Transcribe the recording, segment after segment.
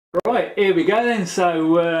Right, here we go then.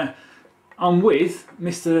 So I'm with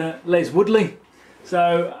Mr. Les Woodley.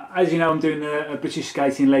 So as you know, I'm doing a British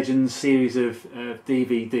Skating Legends series of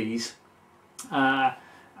DVDs,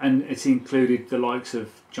 and it's included the likes of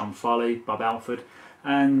John Foley, Bob Alford,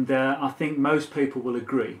 and I think most people will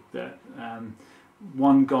agree that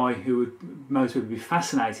one guy who most would be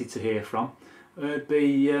fascinated to hear from would be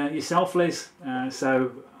yourself, Les.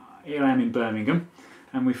 So here I am in Birmingham,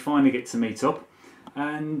 and we finally get to meet up.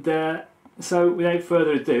 And so without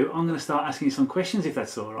further ado, I'm going to start asking you some questions, if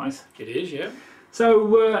that's all right. It is, yeah.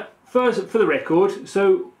 So first, for the record,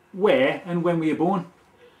 so where and when were you born?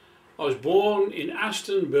 I was born in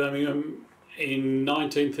Aston, Birmingham in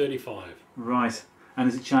 1935. Right. And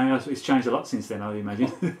has it changed? It's changed a lot since then, I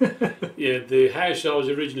imagine. Yeah, the house I was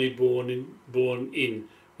originally born in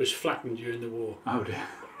was flattened during the war. Oh dear.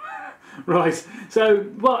 Right. So,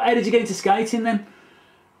 well, how did you get into skating then?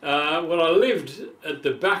 Well, I lived at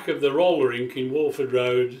the back of the roller rink in Walford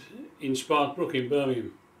Road in Sparkbrook in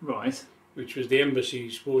Birmingham. Right. Which was the Embassy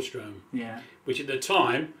Sportsdrome. Yeah. Which at the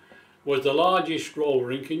time was the largest roller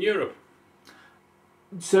rink in Europe.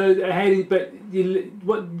 So,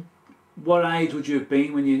 what age would you have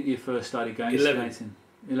been when you first started going 11. skating?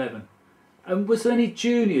 11. And was there any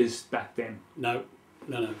juniors back then? No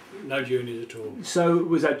juniors at all. So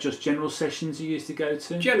was that just general sessions you used to go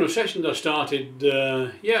to? General sessions I started,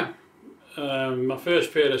 my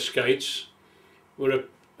first pair of skates were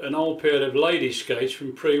an old pair of ladies' skates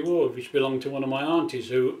from pre-war, which belonged to one of my aunties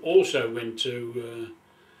who also went to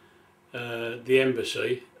the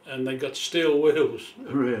Embassy, and they got steel wheels.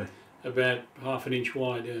 Really? About half an inch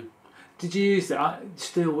wide, yeah. Did you use that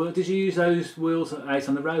steel wheel? Did you use those wheels out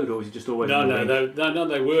on the road, or was it just always? No,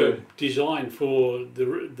 they were designed for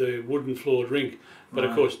the wooden floored rink, but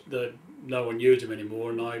of course no one used them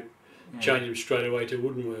anymore, and I changed them straight away to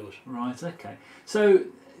wooden wheels. Right. Okay. So,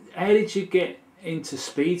 how did you get into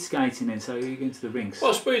speed skating then? So you get into the rinks?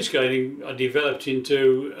 Well, speed skating I developed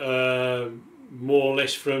into more or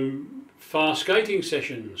less from fast skating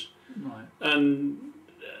sessions. Right. And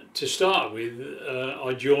to start with,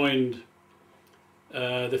 I joined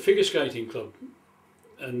the figure skating club,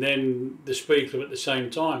 and then the speed club at the same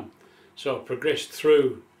time. So I progressed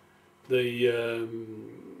through the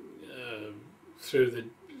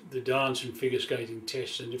dance and figure skating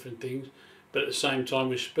tests and different things, but at the same time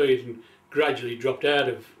with speed, and gradually dropped out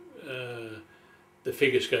of the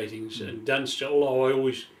figure skatings and danced. Although I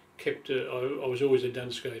always kept, I was always a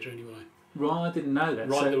dance skater anyway. Right, I didn't know that.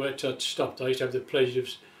 Right the way I stopped. I used to have the pleasure of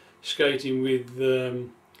skating with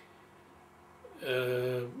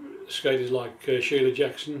skaters like Sheila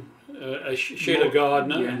Jackson, Sheila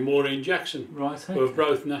Gardner and Maureen Jackson, who are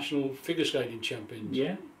both national figure skating champions.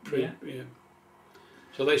 Yeah.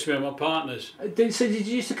 So they used to be my partners. So did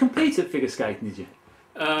you used to compete at figure skating, did you?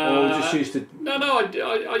 Or just used to... No,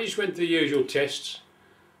 I just went through the usual tests.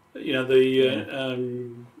 You know,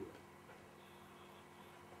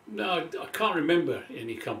 no, I can't remember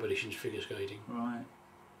any competitions figure skating. Right.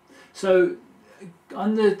 So,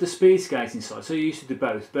 on the speed skating side, so you used to do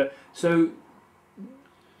both, but so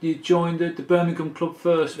you joined the Birmingham club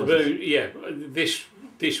first, was it? Yeah, this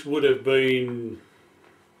would have been,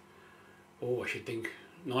 I should think,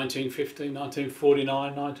 1950,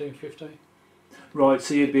 1949, 1950. Right,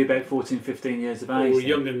 so you'd be about 14, 15 years of age. Or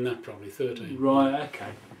younger than that, probably 13. Right,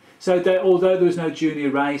 okay. So although there was no junior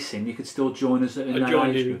racing, you could still join us in that age group? I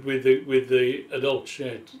joined in with the adults,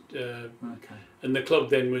 yeah. Okay. And the club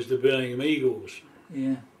then was the Birmingham Eagles.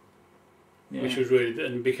 Yeah. Which was really,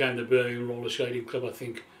 and became the Birmingham Roller Skating Club, I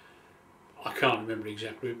think. I can't remember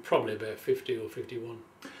exactly, probably about 50 or 51.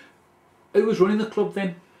 Who was running the club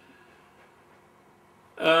then?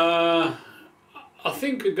 I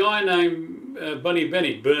think a guy named Bunny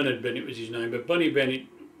Bennett, Bernard Bennett was his name, but Bunny Bennett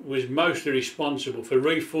was mostly responsible for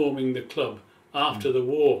reforming the club after the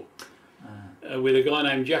war, with a guy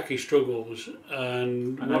named Jackie Struggles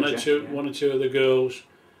and one or two of the girls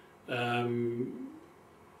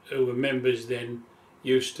who were members then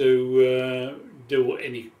used to do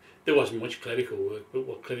any. There wasn't much clerical work, but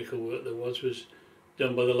what clerical work there was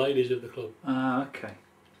done by the ladies of the club. Okay,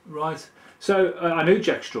 right. So I knew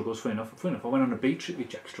Jack Struggles. Funny enough, I went on a beach trip with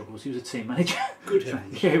Jack Struggles. He was a team manager. Good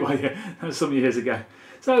heavens. Yeah, well, yeah, that was some years ago.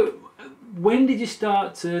 So when did you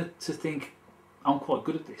start to think, I'm quite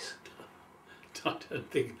good at this? I don't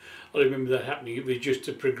think I remember that happening. It was just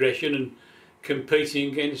a progression and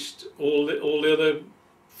competing against all the other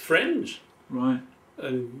friends. Right.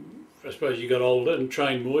 And I suppose you got older and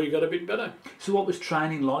trained more, you got a bit better. So what was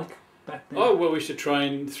training like back then? Oh, well, we used to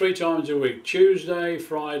train 3 times a week, Tuesday,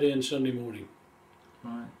 Friday and Sunday morning.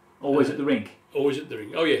 Right. Always at the rink? Always at the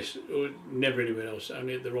ring. Oh yes, never anywhere else.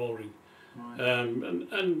 Only at the roll ring. Right.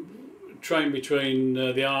 And train between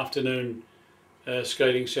the afternoon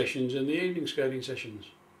skating sessions and the evening skating sessions.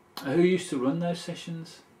 Who used to run those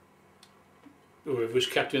sessions? Whoever was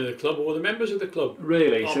captain of the club or the members of the club.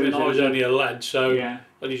 Really? I mean, I was only a lad, so yeah.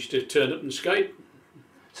 I used to turn up and skate.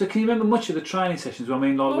 So can you remember much of the training sessions? I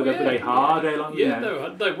mean, like, were they hard? Yeah, Long,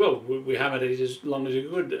 yeah, well, we hammered it as long as we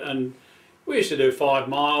could, and we used to do 5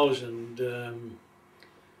 miles and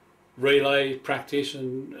relay practice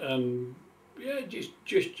and yeah, just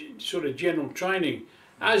sort of general training.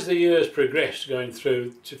 As the years progressed, going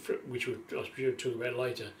through to which I should talk about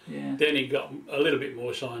later, yeah. then it got a little bit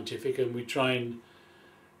more scientific, and we trained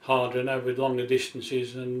harder and over longer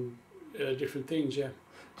distances and different things. Yeah.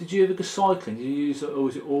 Did you ever go cycling? Did you use, or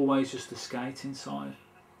was it always just the skating side?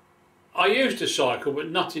 I used to cycle,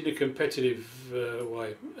 but not in a competitive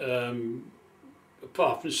way.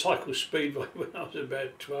 Apart from cycle speedway when I was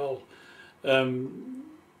about 12.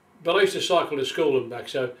 But I used to cycle to school and back,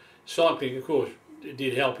 so cycling, of course,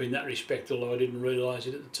 did help in that respect, although I didn't realise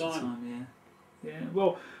it at the time. Yeah.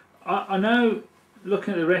 Well, I know,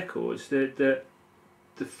 looking at the records, that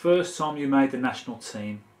the first time you made the national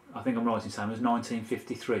team, I think I'm right in saying, was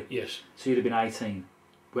 1953. Yes. So you'd have been 18.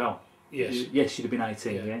 Well, yes. Yes, you'd have been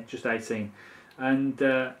 18, yeah, just 18. And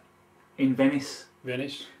in Venice.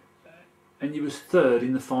 Venice. And you was third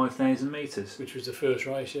in the 5,000 metres. Which was the first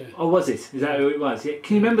race, yeah. Oh, was it? Is that who it was? Yeah.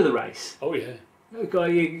 Can you remember the race? Oh, yeah.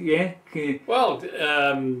 Yeah. Can you... Well,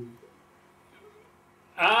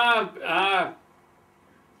 our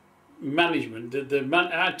management,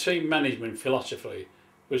 our team management philosophy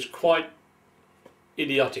was quite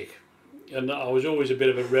idiotic, and I was always a bit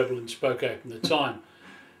of a rebel and spoke out from the time.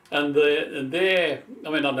 And I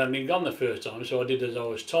mean, I'd only gone the first time, so I did as I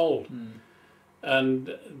was told.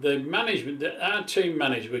 And the management, our team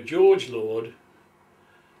managers were George Lord,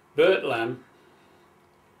 Bert Lamb,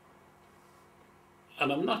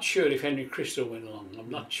 and I'm not sure if Henry Crystal went along. I'm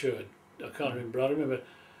not sure. I can't remember. I remember.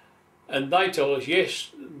 And they told us, yes,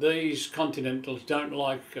 these Continentals don't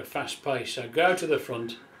like a fast pace, so go to the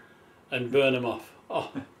front and burn them off. Oh.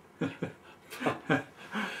 When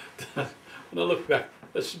I look back,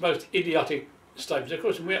 that's the most idiotic statement. Of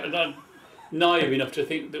course, we're not naive enough to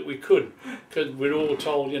think that we could, because we're all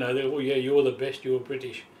told, you know, oh yeah, you're the best, you're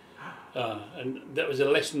British. And that was a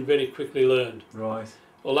lesson very quickly learned. Right.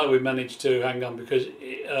 Although we managed to hang on, because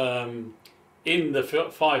in the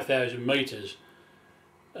 5,000 metres,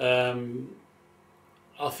 I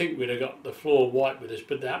think we'd have got the floor white with us,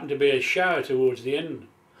 but there happened to be a shower towards the end.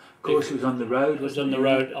 Of course, it was on the road. It was on the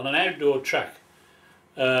road, on an outdoor track,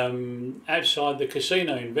 outside the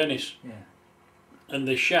casino in Venice. Yeah. And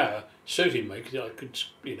the shower suited me, because I could,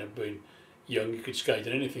 you know, being young, you could skate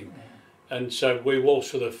at anything. Yeah. And so we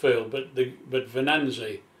waltzed for the field, but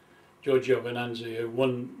Venanzi, Giorgio Venanzi, who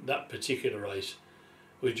won that particular race,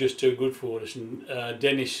 was just too good for us, and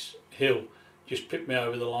Dennis Hill just picked me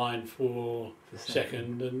over the line for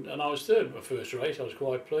second, and I was third in my first race. I was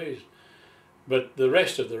quite pleased. But the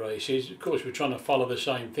rest of the races, of course, we're trying to follow the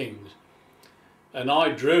same things. And I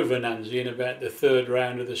drew Venanzi in about the third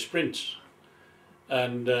round of the sprints.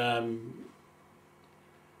 And I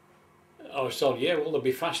was told, yeah, well, there'll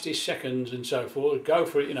be fastest seconds and so forth. Go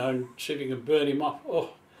for it, you know, and see if you can burn him up.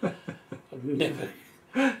 Oh, I've never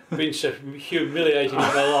been so humiliated in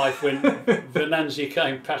my life when Venanzi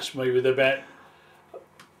came past me with about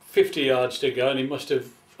 50 yards to go, and I must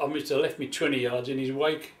have left me 20 yards in his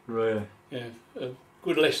wake. Really? Yeah,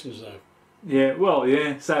 good lessons though. Yeah, well,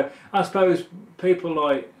 yeah. So I suppose people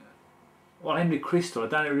like, well, Henry Crystal, I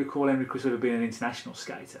don't really recall Henry Crystal being an international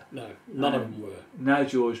skater. No, none of them were. No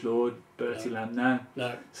George Lord, Bertie Lamb, no.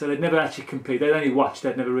 No. So they'd never actually competed. They'd only watched,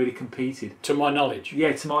 they'd never really competed. To my knowledge.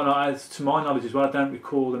 Yeah, to my knowledge as well. I don't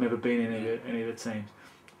recall them ever being in any of the teams.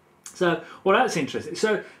 So, well, that's interesting.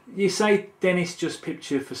 So you say Dennis just picked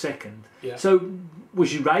you for second. Yeah. So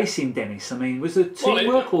was you racing Dennis? I mean, was there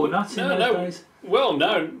teamwork or not in those days? Well,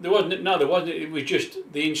 no, there wasn't. No, there wasn't. It was just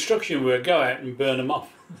the instruction were go out and burn them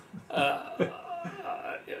off.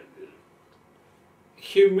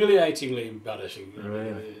 Humiliatingly embarrassing.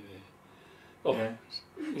 Really? Oh,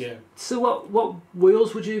 yeah. So what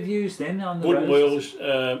wheels would you have used then on the wooden roads?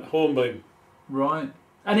 wheels, hornbeam. Right.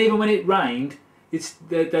 And even when it rained,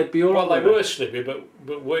 they'd be all right. Well, they were slippy, but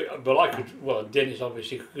I could. Well, Dennis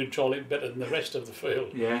obviously could control it better than the rest of the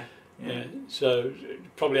field. Yeah. So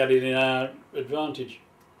probably had it in our advantage.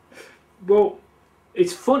 Well,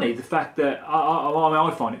 it's funny the fact that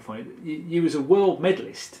I find it funny. You was a world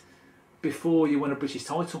medalist before you won a British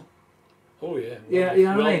title. Oh yeah. Yeah, you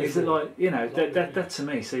know what I mean. Is it like, you know, that to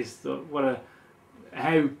me says what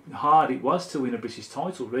how hard it was to win a British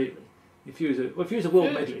title, really. If you was a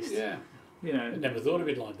world medalist, you know, I never thought of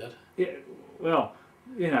it like that. Yeah, well,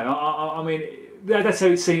 you know, I mean, that's how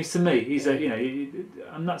it seems to me. Is that, you know,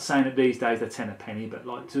 I'm not saying that these days they're 10 a penny, but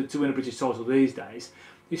like to win a British title these days,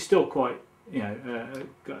 you're still quite, you know,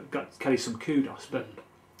 got to carry some kudos. But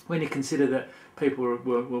when you consider that people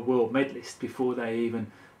were world medalists before they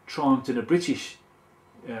even triumphed in a British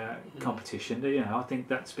competition, you know, I think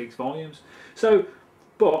that speaks volumes. So,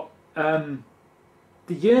 but the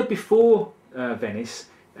year before Venice,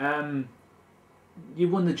 you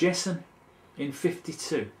won the Jessen in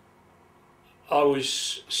 '52. I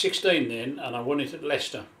was 16 then, and I won it at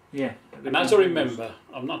Leicester. Yeah. And as I remember,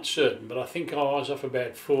 I'm not certain, but I think I was off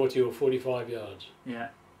about 40 or 45 yards. Yeah.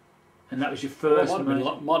 And that was your first.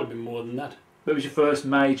 Might have been more than that. But it was your first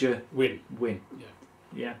major win. Yeah.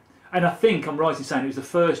 Yeah. And I think I'm right in saying it was the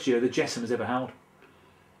first year the Jessen was ever held.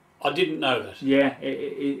 I didn't know that. Yeah,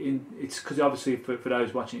 it's because obviously for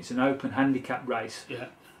those watching, it's an open handicap race. Yeah.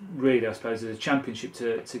 Really, I suppose, as a championship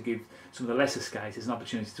to give some of the lesser skaters an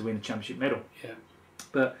opportunity to win a championship medal. Yeah.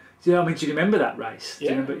 But do you remember that race? Yeah.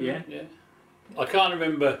 Do you remember? Yeah. Yeah. I can't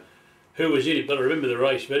remember who was in it, but I remember the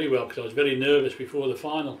race very well because I was very nervous before the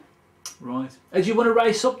final. Right. Did you want to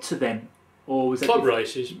race up to them, or was club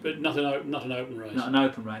races, but not an open race? Not an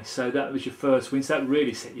open race. So that was your first win. So that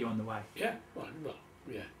really set you on the way. Yeah. Well,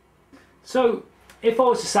 yeah. So if I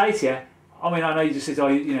was to say to you, I mean, I know you just said,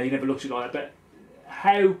 you never looked at it like that, but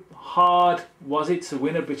how hard was it to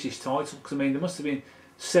win a British title? Because I mean, there must have been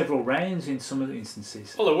several rounds in some of the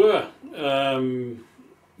instances. Well, there were.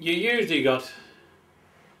 You usually got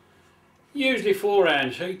 4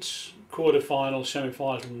 rounds, heats, quarter final, semi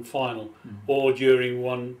final, and final, all during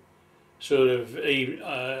one sort of late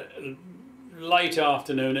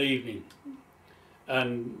afternoon, evening.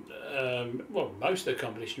 And well, most of the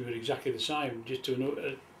competition were exactly the same, just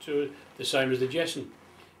to the same as the Jessen.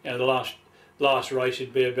 You know, the last race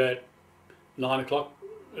would be about 9 o'clock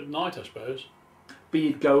at night, I suppose. But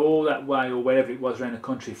you'd go all that way, or wherever it was around the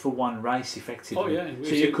country, for one race, effectively. Oh yeah.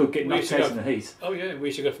 So you could get knocked out in the heat. Oh yeah, we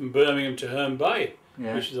used to go from Birmingham to Herne Bay,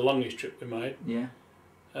 which is the longest trip we made. Yeah.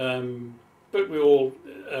 But we all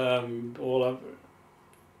over.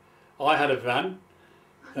 I had a van.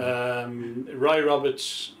 Ray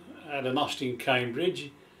Roberts had an Austin Cambridge.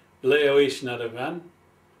 Leo Easton had a van,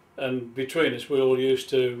 and between us we all used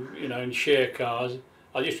to, in share cars.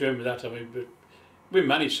 I just remember that. I mean, but we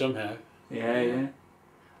managed somehow. Yeah.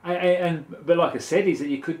 But like I said, is that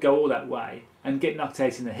you could go all that way and get knocked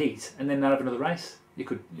out in the heat, and then not have another race. You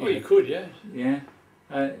could. You could, yeah. Yeah.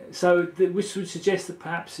 Which would suggest that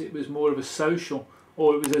perhaps it was more of a social,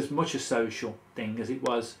 or it was as much a social thing as it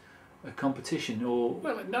was a competition, or.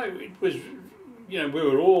 Well, no, it was. We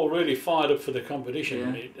were all really fired up for the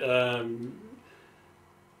competition. Yeah.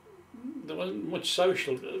 There wasn't much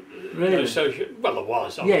social. Really? No social. Well, there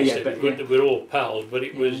was. Obviously, but we're all pals, but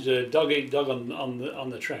it was dog eat dog on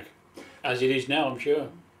the track, as it is now, I'm sure.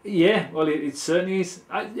 Yeah, well, it certainly is.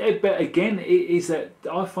 But again, it is that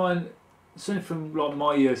I find, certainly from like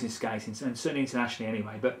my years in skating, and certainly internationally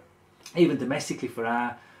anyway, but even domestically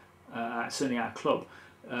for certainly our club,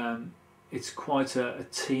 it's quite a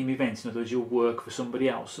team event. In other words, you'll work for somebody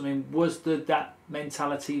else. I mean, was there that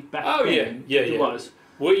mentality back then? Yeah. It was.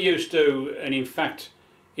 We used to, and in fact,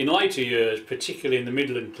 in later years, particularly in the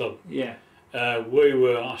Midland Club, we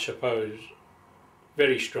were, I suppose,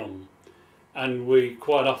 very strong. And we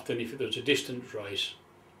quite often, if there was a distance race,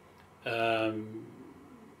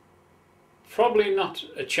 probably not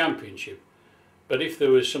a championship, but if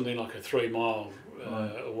there was something like a 3 mile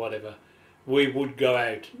or whatever, we would go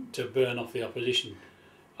out to burn off the opposition.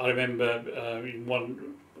 I remember in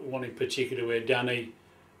one in particular where Danny,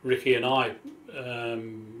 Ricky and I,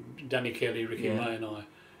 Danny Kelly, Ricky May and I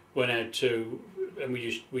went out and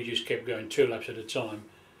we just kept going 2 laps at a time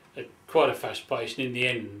at quite a fast pace, and in the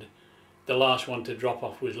end the last one to drop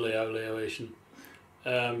off was Leo Easton,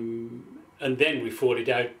 and then we fought it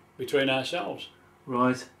out between ourselves.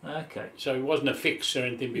 Right, okay. So it wasn't a fix or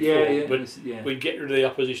anything before, but we'd get rid of the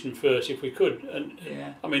opposition first if we could. And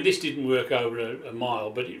I mean, this didn't work over a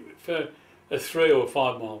mile, but for a 3 or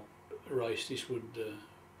 5 mile race, this would.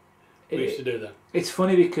 We used to do that. It's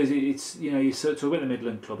funny because it's you sort of talk about the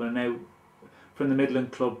Midland Club, and now from the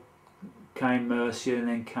Midland Club came Mercia, and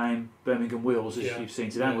then came Birmingham Wheels, as you've seen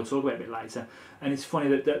today. And we'll talk about it a bit later. And it's funny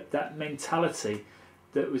that mentality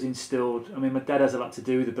that was instilled. I mean, my dad has a lot to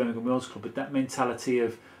do with the Birmingham Wheels Club, but that mentality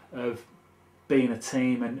of being a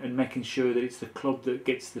team and making sure that it's the club that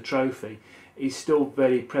gets the trophy is still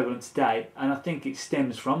very prevalent today. And I think it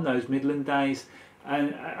stems from those Midland days.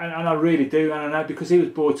 and I really do, and I know because he was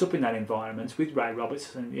brought up in that environment with Ray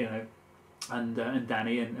Roberts and and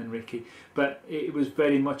Danny and Ricky, but it was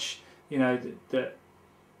very much that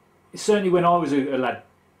certainly when I was a lad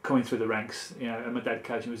coming through the ranks, and my dad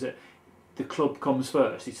coaching, was that the club comes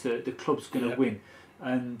first. It's the club's going to win,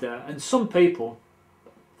 and some people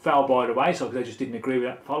fell by the wayside because they just didn't agree with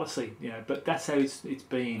that policy, But that's how it's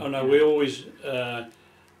been. I know we always.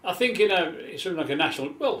 I think it's sort of like a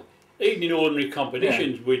national. Well, even in ordinary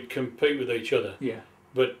competitions, we'd compete with each other. Yeah.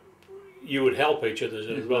 But you would help each other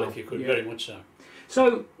as well if you could, very much so.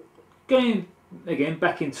 So, going again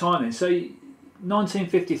back in time then. So,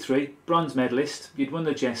 1953, bronze medalist. You'd won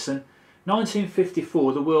the Jessen.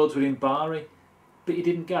 1954, the Worlds were in Bari, but you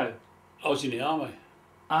didn't go. I was in the army.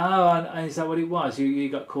 Oh, and is that what it was? You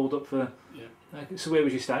got called up for... Yeah. So where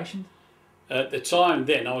was you stationed? At the time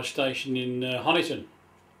then, I was stationed in Honiton.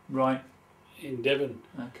 Right. In Devon.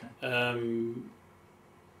 Okay.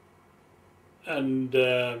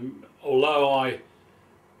 Although I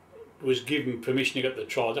was given permission to get the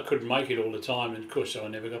trials, I couldn't make it all the time, and of course so I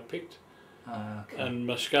never got picked. Okay. And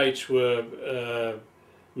my skates were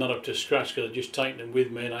not up to scratch because I'd just taken them with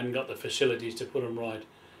me and I hadn't got the facilities to put them right.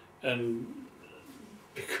 And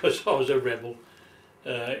because I was a rebel,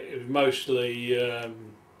 it was mostly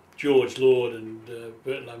George Lord and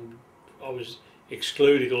Birmingham. I was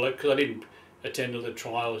excluded all that because I didn't attend all the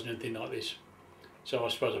trials and anything like this. So I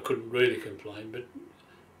suppose I couldn't really complain, but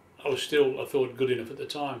I was still, I thought, good enough at the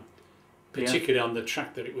time, particularly on the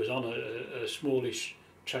track that it was on, a smallish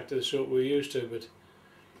track to the sort we're used to. But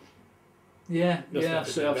I've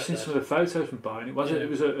seen some of the photos from Byron. It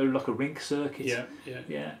was like a rink circuit.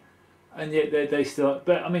 Yeah. And yet they still.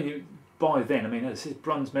 But I mean, by then, this is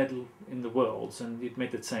bronze medal in the Worlds, and you'd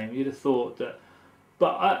made the team. You'd have thought that.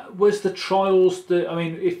 But was the trials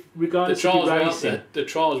if regarding the trials racing, the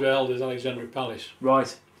trials were held at Alexandra Palace.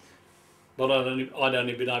 Right. But I'd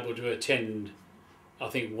only been able to attend, I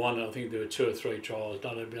think there were 2 or 3 trials. I'd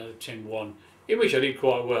only been able to attend one, in which I did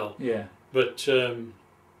quite well. Yeah. But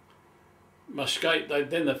my skate,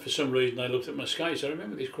 for some reason they looked at my skates. I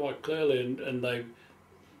remember this quite clearly, and they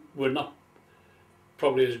were not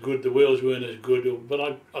probably as good. The wheels weren't as good, but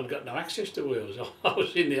I'd got no access to wheels. I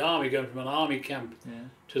was in the army, going from an army camp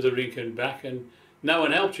to the rink and back, and no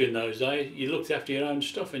one helped you in those days. You looked after your own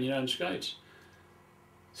stuff and your own skates.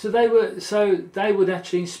 So they would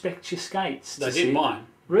actually inspect your skates. They did mine.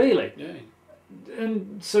 Really? Yeah.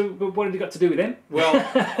 And so, but what have you got to do with them? Well,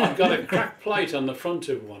 I've got a cracked plate on the front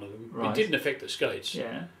of one of them. Right. It didn't affect the skates.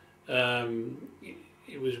 Yeah.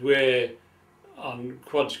 It was where, on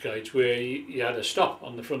quad skates, where you had a stop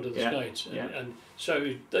on the front of the skates. And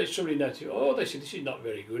so somebody noticed, they said, this is not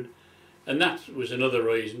very good. And that was another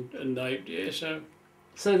reason. And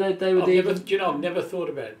So they would I've never thought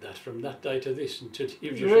about that from that day to this until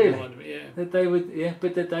you've just really? reminded me. Yeah. That they would,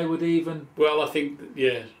 but that they would even. Well, I think,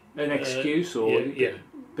 an excuse or. Yeah.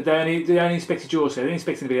 But they only inspected yours, so they didn't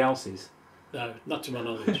inspect anybody else's. No, not to my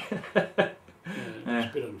knowledge. It's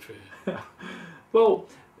a bit unfair. Well,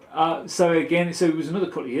 so it was another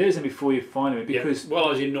couple of years and before you finally because. Well, I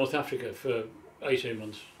was in North Africa for 18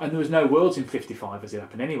 months. And there was no Worlds in '55 as it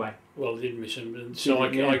happened anyway. Well, I did miss them, and so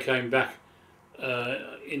I came back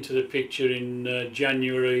into the picture in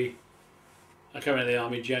January. I came out of the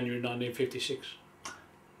army in January 1956.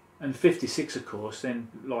 And 56, of course, then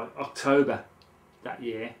like October that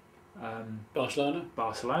year.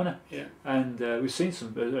 Barcelona. Yeah. And we've seen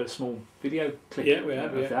a small video clip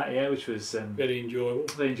of that, which was very enjoyable.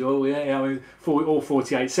 Very enjoyable, yeah. All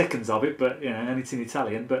 48 seconds of it, but and it's in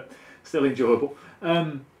Italian, but still enjoyable.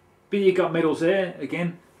 But you got medals there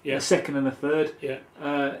again. Yeah. A second and a third. Yeah.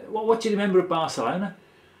 What do you remember of Barcelona?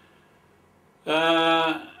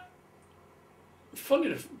 Funny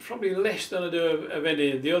enough, probably less than I do of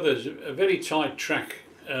any of the others. A very tight track,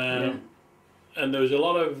 and there was a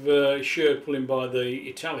lot of shirt pulling by the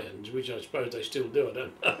Italians, which I suppose they still do. I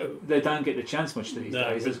don't know. They don't get the chance much these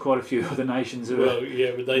days. There's quite a few other nations who. Well,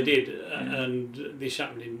 yeah, but they did, and this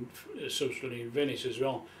happened subsequently in Venice as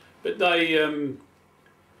well. But they,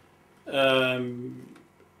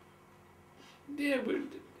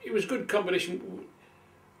 it was good competition.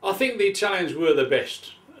 I think the Italians were the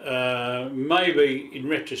best. Maybe in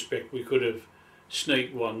retrospect we could have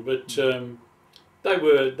sneaked one, but they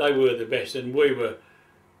were the best, and we were.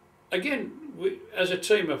 Again, as a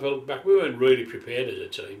team, if I look back, we weren't really prepared as a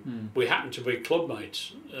team. We happened to be club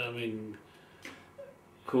mates. Of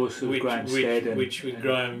course, with Graham Stead,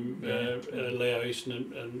 Graham, Leo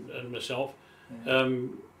Easton, and myself,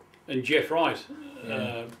 and Jeff Wright,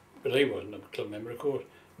 but he wasn't a club member, of course.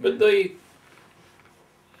 But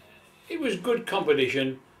it was good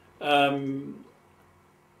competition.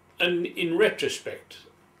 And in retrospect,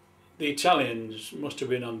 the Italians must have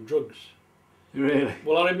been on drugs. Really?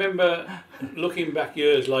 Well, I remember looking back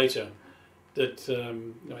years later that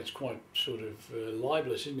it's quite sort of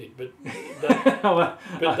libelous, isn't it? But Well,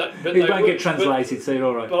 but it won't get translated, so you're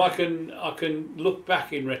all right. But I can look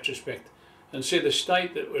back in retrospect and see the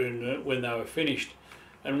state that were in when they were finished.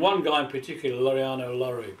 And one guy in particular, Loriano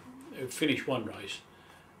Lorry, who finished one race,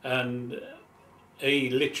 and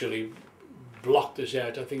he literally blocked us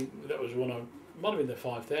out. I think that was might have been the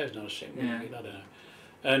 5,000 I was sitting with, I don't know.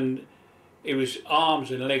 And it was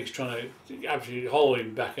arms and legs trying to absolutely hold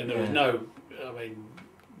him back, and there was no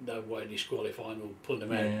way disqualifying or pulling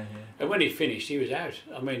him out. And when he finished, he was out.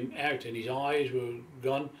 I mean, out, and his eyes were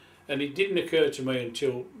gone. And it didn't occur to me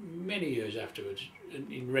until many years afterwards,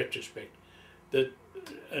 in retrospect, that.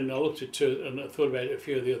 And I looked at two, and I thought about a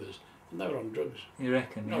few of the others, and they were on drugs. You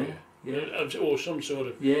reckon? Yeah. Or some sort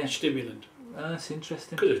of stimulant. Oh, that's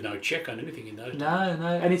interesting. Because there's no check on anything in those days. No,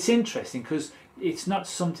 and it's interesting because it's not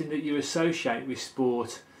something that you associate with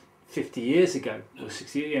sport 50 years ago or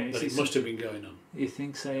 60 years. But it must have been going on. You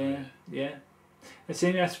think so? Yeah.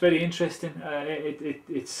 That's very interesting.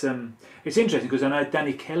 It's interesting because I know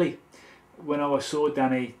Danny Kelly. When I saw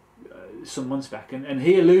Danny some months back, and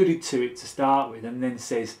he alluded to it to start with, and then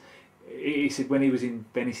he said when he was in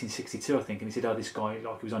Venice in '62, I think, and he said, "Oh, this guy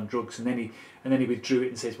he was on drugs," and then he withdrew it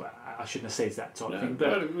and says, "Well, I shouldn't have said that type of thing."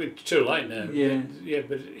 But it's too late now. Yeah,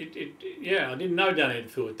 but I didn't know Danny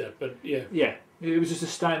had thought that, but yeah, it was just a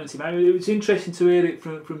statement he made. It was interesting to hear it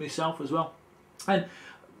from yourself as well, and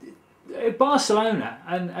Barcelona,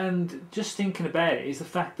 and just thinking about it is the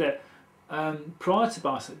fact that prior to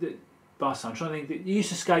Barcelona, I'm trying to think that you used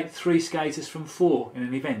to skate 3 skaters from 4 in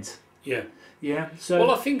an event. Yeah. So.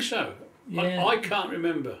 Well, I think so. Yeah. I can't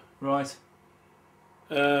remember. Right.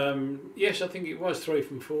 Yes, I think it was 3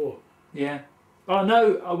 from 4. Yeah. I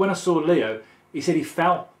know when I saw Leo, he said he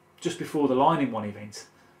fell just before the line in one event,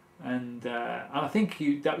 and I think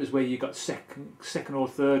that was where you got second or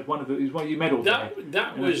third. One of you medalled.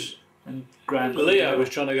 That was. And Grant. Leo was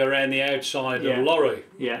trying to go around the outside of Laurie.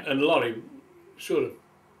 Yeah. And Laurie sort of.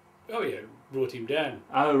 Brought him down.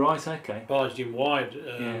 Oh, right, okay. Barged him wide.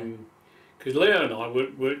 Because Leo and I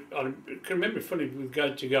I can remember funny, we were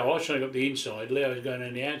going to go. I was trying to go up the inside, Leo was going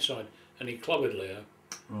on the outside, and he clobbered Leo.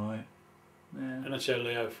 Right. Yeah. And that's how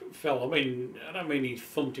Leo fell. I mean, I don't mean he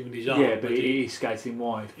thumped him with his arm. Yeah, but he skated him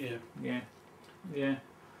wide. Yeah.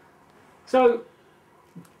 So,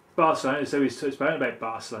 Barcelona, so we spoke about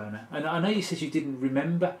Barcelona. And I know you said you didn't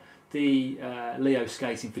remember the Leo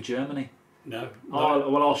skating for Germany. No.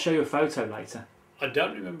 I'll show you a photo later. I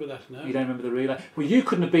don't remember that, no. You don't remember the relay? Well, you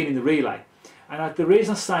couldn't have been in the relay. And the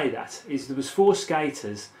reason I say that is there was 4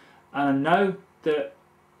 skaters, and I know that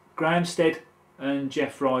Graham Stead and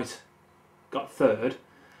Jeff Wright got 3rd,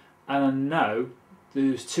 and I know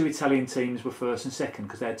there's 2 Italian teams were 1st and 2nd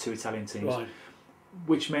because they had 2 Italian teams. Right.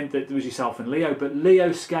 Which meant that there was yourself and Leo, but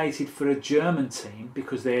Leo skated for a German team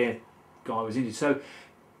because their guy was injured. So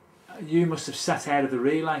you must have sat out of the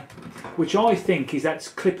relay, which I think is that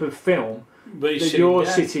clip of film that you're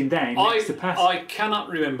sitting down next to Pat. I cannot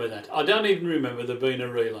remember that. I don't even remember there being a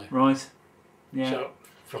relay. Right. Yeah. So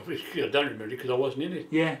probably I don't remember it because I wasn't in it.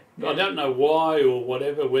 Yeah. I don't know why or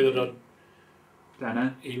whatever, whether I don't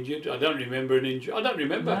know. Injured. I don't remember an injury. I don't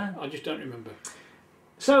remember. No. I just don't remember.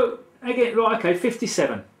 So again, right? Okay,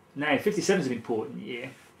 57. Now 57 is an important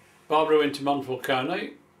year. Barbara went to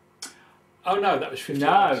Monfalcone. Oh no, that was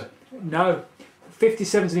 58. No.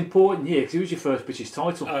 57 is an important year because it was your first British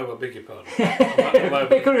title. Oh, I beg your pardon.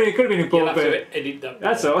 It could have been important. You'll have to edit that.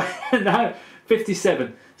 That's all right. No,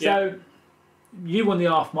 57. Yeah. So you won the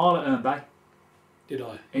half mile at Herne Bay. Did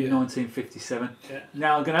I? In 1957. Yeah.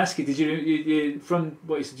 Now I'm going to ask you: did you from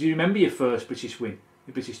what you said? Do you remember your first British win,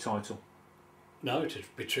 your British title? No, to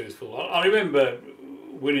be truthful, I remember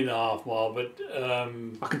winning the half mile, but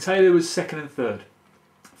I can tell you there was 2nd and 3rd.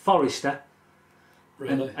 Forrester.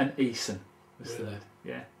 Really? And Eason was Really? 3rd.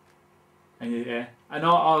 Yeah. And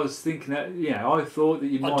I was thinking that I thought that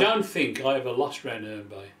you might. I don't think I ever lost round Herne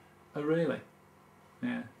Bay. Oh really?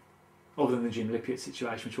 Yeah. Other than the Jim Lippitt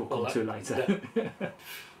situation, which we'll come to later.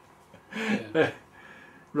 Yeah.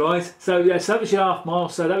 Right. So so that was your half mile.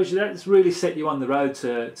 So that's really set you on the road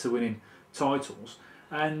to winning titles.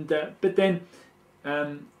 And but then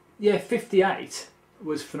 58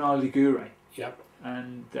 was Finale Ligure. Yep.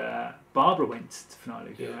 And Barbara went to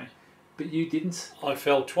Finale Ligure, but you didn't. I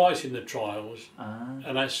fell twice in the trials,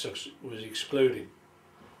 and as such was excluded.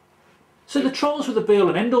 So the trials were the be all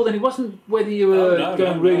and end all. Then it wasn't whether you were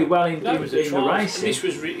going really well in the race. This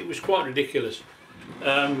was it was quite ridiculous.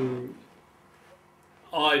 As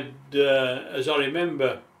I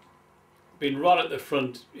remember, been right at the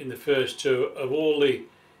front in the first two of all the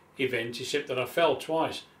events, except that I fell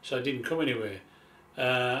twice, so I didn't come anywhere.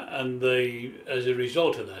 And as a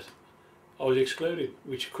result of that, I was excluded,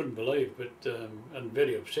 which I couldn't believe, but and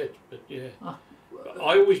very upset. But yeah,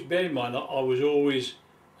 I always bear in mind that I was always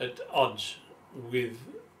at odds with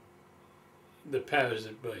the powers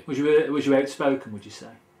that be. Was you outspoken? Would you say?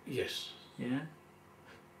 Yes. Yeah.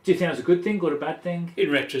 Do you think that was a good thing or a bad thing? In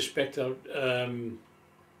retrospect, it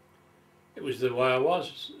was the way I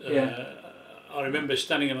was. I remember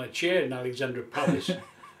standing in a chair in Alexandra Palace.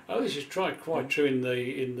 Oh, this is quite true in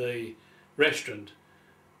the restaurant.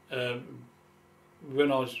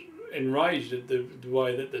 When I was enraged at the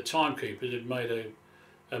way that the timekeepers had made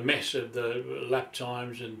a mess of the lap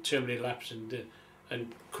times and too many laps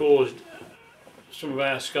and caused some of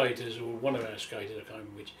our skaters, or one of our skaters, I can't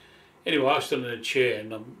remember which. Anyway, I stood in a chair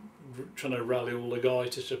and I'm trying to rally all the guys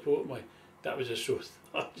to support me. That was a sort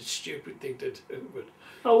of stupid thing to do. But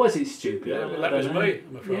oh, was it stupid? Yeah, well, that was me,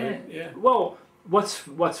 I'm afraid. Yeah. Well, what's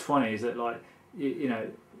funny is that, like, you know,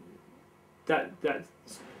 that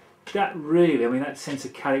really, I mean, that sense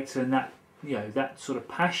of character and that, you know, that sort of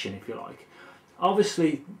passion, if you like,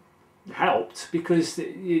 obviously helped, because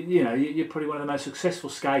you know, you're probably one of the most successful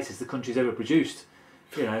skaters the country's ever produced.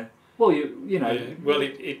 You know. Well, you know. Yeah. Well,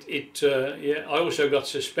 yeah. I also got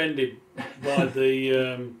suspended by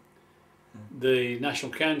the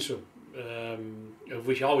National Council, of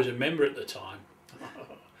which I was a member at the time.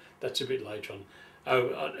 That's a bit later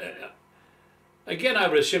on. Again,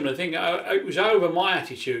 over a similar thing. It was over my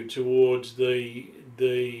attitude towards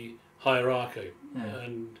the hierarchy,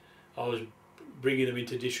 and I was bringing them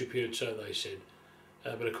into disrepute, so they said.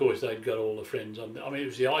 But of course, they'd got all the friends on. I mean, it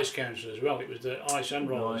was the ice council as well. It was the ice and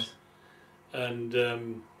rollers. Right.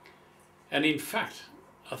 And in fact,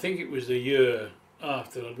 I think it was the year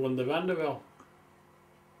after I'd won the Vanderbilt.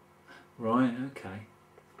 Right. Okay.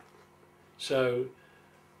 So,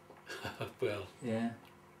 well. Yeah.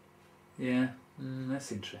 Yeah.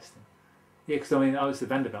 That's interesting. Yeah, because I mean, the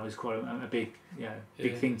Vanderbilt was quite a big,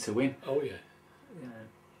 big thing to win. Oh yeah.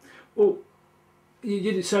 Well,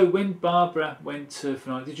 so when Barbara went to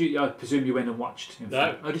finale, did you? I presume you went and watched.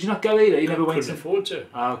 No. Oh, did you not go either? You never went. Couldn't afford to.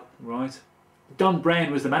 Oh, right. Don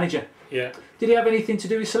Brown was the manager. Yeah. Did he have anything to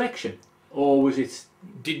do with selection, or was it?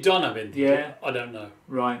 Did Don have anything? Yeah. I don't know.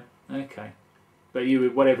 Right. Okay. But you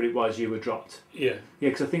were, whatever it was, you were dropped. Yeah. Yeah,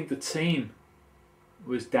 because I think the team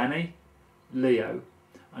was Danny, Leo.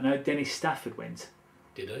 I know Dennis Stafford went.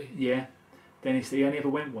 Did he? Yeah. Dennis, he only ever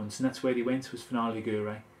went once, and that's where he went, was Finale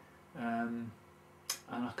Ligure. And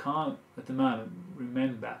I can't at the moment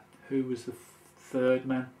remember who was the third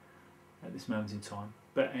man at this moment in time.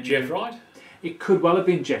 But anyway, Jeff Wright? It could well have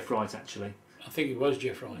been Jeff Wright, actually. I think it was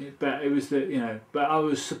Jeff Wright. But it was but I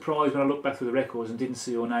was surprised when I looked back through the records and didn't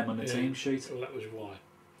see your name on the team sheet. Well, that was why.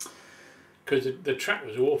 Because the track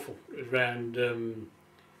was awful around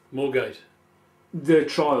Moorgate. The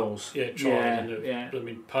trials. Yeah, trials and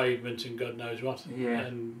the pavement and God knows what. Yeah.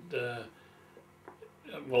 And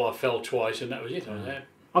well, I fell twice and that was it.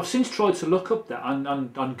 I've since tried to look up that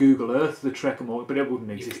on Google Earth, the Trek and all, but it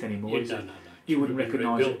wouldn't exist anymore. No. You wouldn't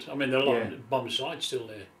recognise it. I mean, there are a lot of bomb sites still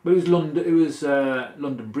there. But it was London. It was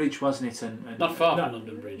London Bridge, wasn't it? And not far from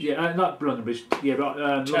London Bridge. Yeah, not London Bridge. Yeah, but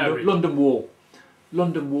London Wall.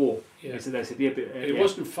 London Wall. Yeah. So they said, but, it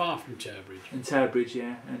wasn't far from Tower Bridge. And Tower Bridge,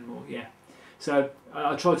 and more, yeah. So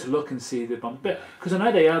I tried to look and see the bomb, but because I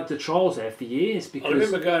know they had the trials there for years. Because I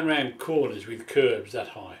remember going around corners with curbs that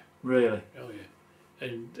high. Really? Oh yeah.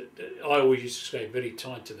 And I always used to skate very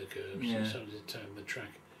tight to the curbs, so to turn the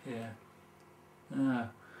track. Yeah.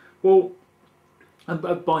 Well, and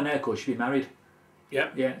by now, of course, you'd be married. Yeah.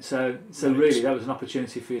 Yeah. So really, that was an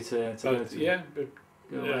opportunity for you to go to. Yeah, but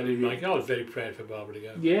I was very proud for Barbara to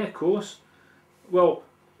go. Yeah, of course. Well,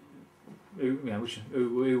 who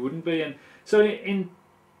wouldn't be? And so in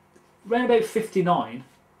round about 59,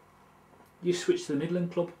 you switched to the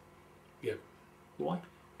Midland Club. Yeah. Why?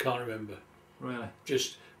 Can't remember. Really?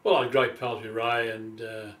 Just I had great pals with Ray and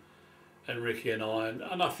Ricky and I,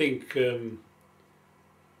 and I think I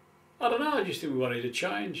don't know. I just think we wanted to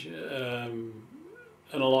change, and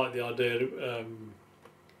I like the idea.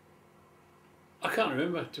 I can't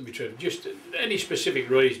remember, to be true. Just any specific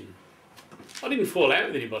reason. I didn't fall out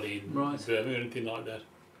with anybody in Birmingham or anything like that.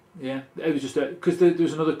 Yeah, it was just because there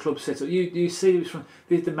was another club set up. You see, it was from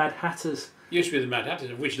the Mad Hatters. Used to be the Mad Hatters,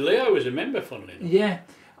 of which Leo was a member, funnily enough. Yeah,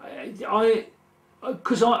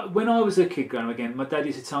 because when I was a kid growing up, again, my dad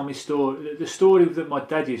used to tell me the story that my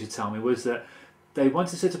dad used to tell me was that they wanted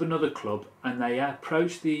to set up another club and they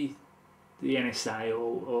approached the NSA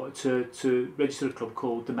or to register a club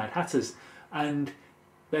called the Mad Hatters, and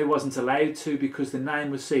they wasn't allowed to because the name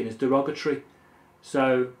was seen as derogatory.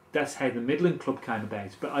 So that's how the Midland Club came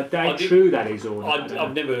about. But I doubt true that is all.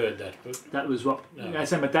 I've never heard that. But that was what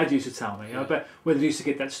that's what my dad used to tell me. Yeah. But whether he used to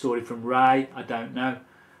get that story from Ray, I don't know.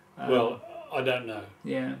 Well, I don't know.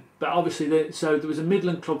 Yeah, but obviously, so there was a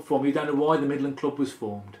Midland Club formed. You don't know why the Midland Club was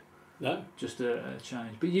formed. No, just a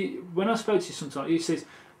change. But when I spoke to you sometime, you said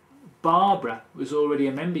Barbara was already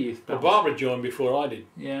a member youth. Well, Barbara joined before I did.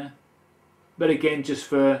 Yeah, but again, just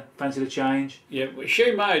for fancy the change. Yeah, well,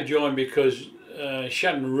 she may have joined because she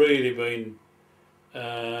hadn't really been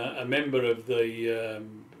a member of the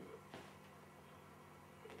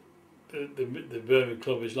Birmingham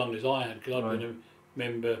Club as long as I had, because I'd been a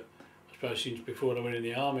member, I suppose, since before I went in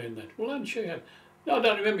the army and that. Well, hadn't she had? No, I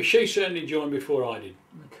don't remember. She certainly joined before I did.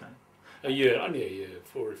 Okay. Only a year,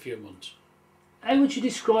 for a few months. How would you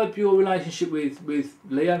describe your relationship with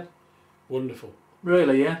Leo? Wonderful.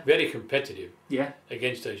 Really, yeah? Very competitive. Yeah.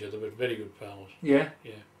 Against each other, but very good pals. Yeah?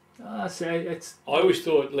 Yeah. I always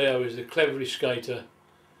thought Leo was the cleverest skater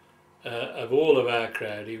of all of our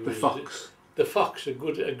crowd. He was the fox. The fox, a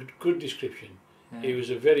good description. Yeah. He was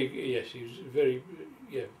very very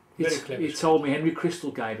clever. He told me Henry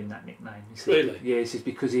Crystal gave him that nickname. He said, really? Yeah, he says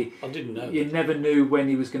because I didn't know. You never knew when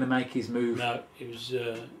he was going to make his move. No, he was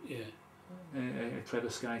a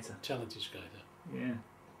clever skater. Talented skater. Yeah.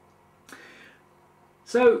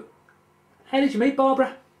 So, how did you meet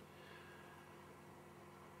Barbara?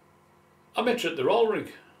 I met her at the roll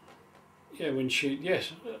rink. Yeah, when she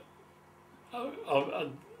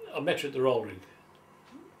I met her at the roll rink.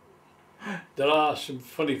 There are some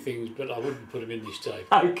funny things, but I wouldn't put them in this tape.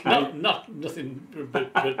 Okay. Nothing.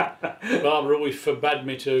 But Barbara always forbade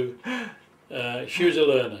me to. She was a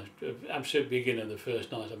learner, an absolute beginner. The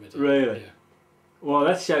first night I met her. Really? Yeah. Well,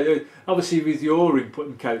 that's obviously with your input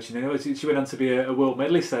and coaching. She went on to be a world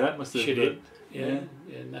medalist, so that must have. She did. Yeah,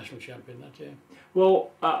 national champion. That. Yeah.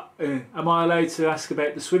 Well, am I allowed to ask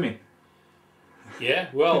about the swimming? Yeah.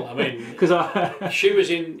 Well, I mean, because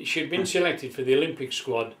she'd been selected for the Olympic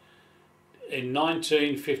squad in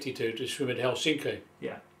 1952 to swim at Helsinki.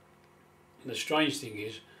 Yeah. And the strange thing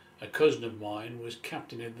is, a cousin of mine was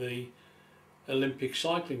captain of the Olympic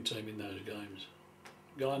cycling team in those games.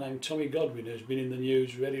 A guy named Tommy Godwin, who's been in the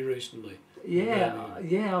news very recently. Yeah,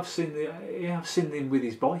 I've seen him with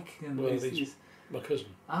his bike. And well, he's my cousin.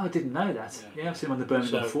 Oh, I didn't know that. Yeah, I've seen him on the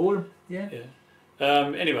Birmingham forum. Yeah.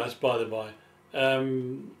 Anyway, that's by the by.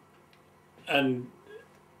 And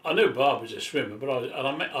I knew Barb was a swimmer, but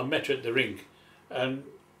I met her at the rink, and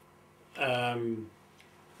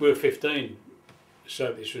we were 15,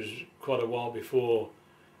 so this was quite a while before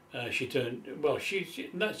she turned. Well,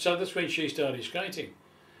 so that's when she started skating,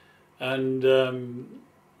 and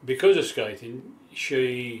because of skating,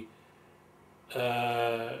 she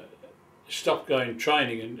stopped going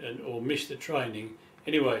training or missed the training.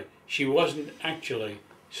 Anyway, she wasn't actually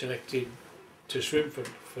selected to swim for.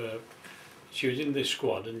 She was in this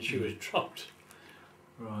squad and she was dropped.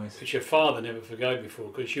 Right. Which her father never forgave before,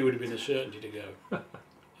 because she would have been a certainty to go.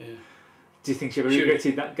 Yeah. Do you think she ever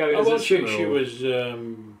regretted that going as a swimmer? She was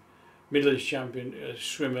Midlands champion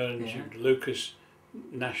swimmer, and she was Lucas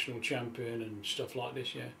national champion and stuff like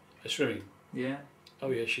this. Yeah, swimming. Yeah.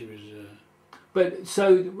 Oh yeah, she was. But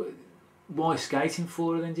so, why skating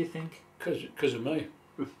for her then? Do you think? Because of me.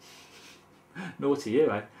 Naughty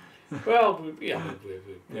you, eh? Well,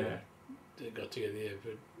 we got together,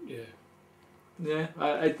 but yeah. Yeah,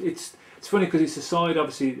 it's funny because it's a side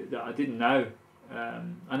obviously that I didn't know. I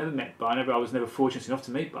never met Barbara. I was never fortunate enough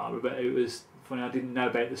to meet Barbara, but it was funny. I didn't know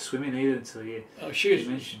about the swimming either until you. Oh, she was.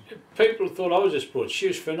 People thought I was a sport. She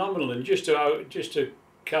was phenomenal, and just to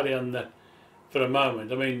carry on that for a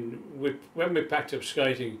moment. I mean, when we packed up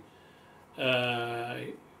skating,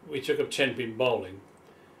 we took up 10-pin bowling,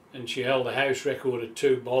 and she held the house record at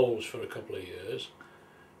 2 bowls for a couple of years.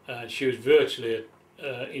 She was virtually at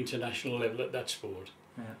international level at that sport.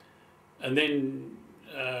 Yeah. And then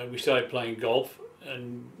we started playing golf,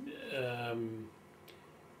 and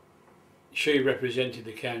she represented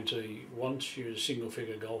the county once. She was a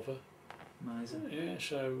single-figure golfer. Amazing. Yeah,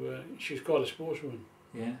 so she's quite a sportswoman.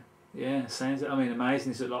 Yeah, sounds. I mean,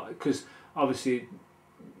 amazing. Is it like, because obviously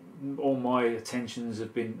all my attentions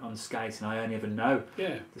have been on skating. I only ever know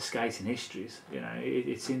the skating histories. You know,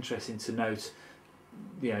 it's interesting to note.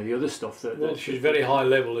 You know, the other stuff that she's very high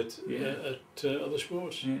level at other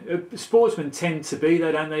sports. Yeah. Sportsmen tend to be,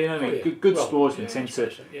 though, don't they? You know, I mean, good sportsmen tend to.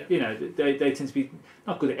 You know, they tend to be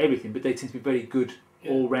not good at everything, but they tend to be very good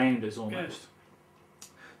all rounders almost.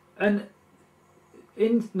 Yeah. And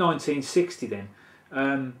in 1960, then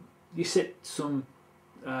you set some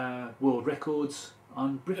world records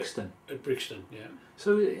on Brixton. At Brixton, yeah.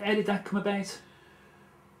 So how did that come about?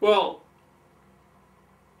 Well,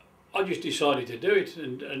 I just decided to do it,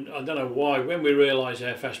 and I don't know why. When we realised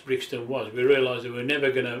how fast Brixton was, we realised that we were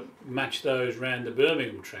never going to match those round the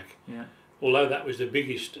Birmingham track. Yeah. Although that was the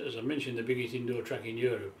biggest, as I mentioned, the biggest indoor track in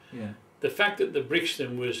Europe. Yeah. The fact that the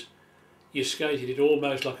Brixton was, you skated it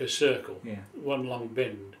almost like a circle, Yeah. one long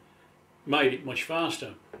bend, made it much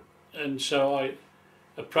faster. And so I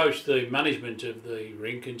approached the management of the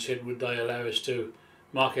rink and said, would they allow us to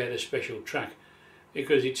mark out a special track?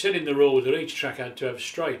 Because it said in the rules that each track had to have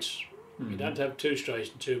straights. You don't have 2 straights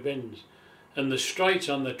and 2 bends. And the straights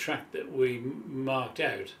on the track that we marked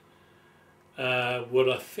out were,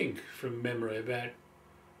 I think, from memory, about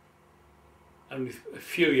only a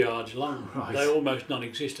few yards long. Right. They're almost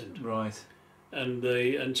non-existent. Right.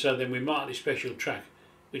 And so then we marked this special track,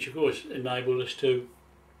 which of course enabled us to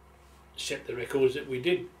set the records that we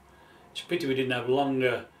did. It's a pity we didn't have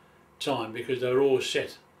longer time, because they were all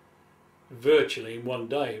set virtually in one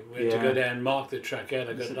day. We had to go down and mark the track out.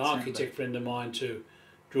 I got an architect friend of mine to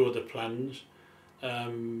draw the plans.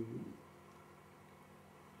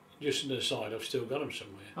 Just an aside, I've still got them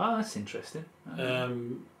somewhere. Oh, that's interesting. We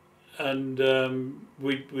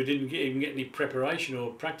didn't even get any preparation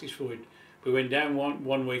or practice for it. We went down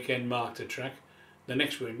one weekend, marked the track. The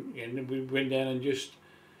next weekend we went down and just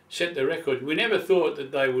set the record. We never thought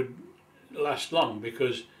that they would last long,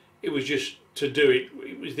 because it was just to do it.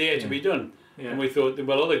 It was there to be done. Yeah. And we thought that,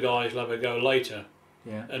 well, other guys will have a go later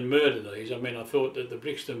and murder these. I mean, I thought that the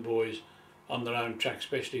Brixton boys on their own track,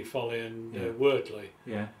 especially Foley and Woodley,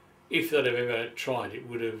 if they'd have ever tried it,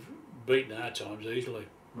 would have beaten our times easily.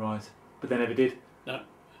 Right, but they never did. No.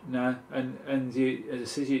 No, and you, as I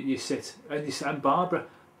said, you set, and Barbara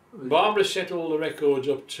set all the records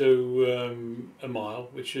up to a mile,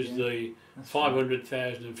 which is the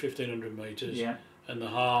 500,000 and 1,500 metres, and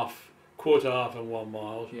the quarter, half and 1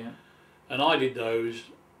 mile. Yeah. And I did those.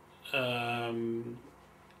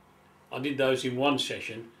 In one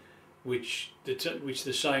session, which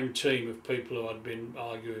the same team of people who I'd been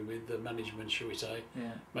arguing with, the management, shall we say,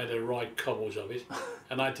 made a right cobbles of it,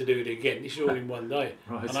 and I had to do it again. This is all in one day.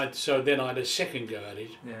 Right. And so then I had a second go at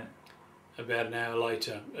it. About an hour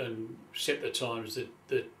later, and set the times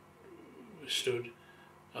that stood.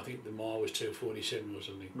 I think the mile was 2:47 or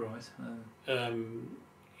something. Right.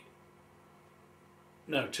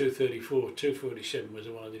 No, 2:34. 2:47 was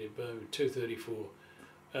the one I did in Birmingham. 2:34.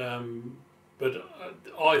 But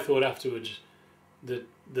I thought afterwards that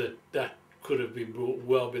could have been brought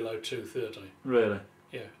well below 2:30. Really?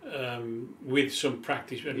 Yeah. With some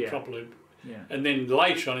practice and properly. Yeah. And then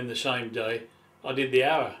later on in the same day, I did the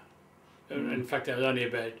hour. In fact, it was only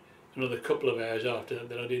about another couple of hours after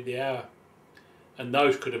that I did the hour. And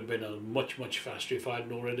those could have been much, much faster if I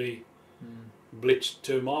hadn't already blitzed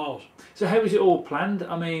 2 miles. So how was it all planned?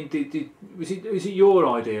 I mean, was it your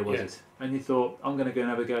idea, was it? And you thought, I'm going to go and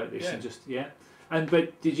have a go at this, and just,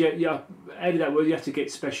 but did you, how did that work? You have to get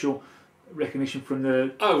special recognition from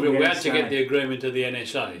the we had to get the agreement of the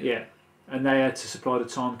NSA. Yeah, and they had to supply the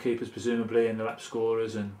timekeepers, presumably, and the lap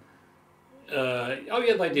scorers, and... they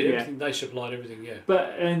did everything. They supplied everything. Yeah.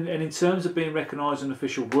 But and in terms of being recognised as an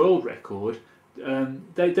official world record,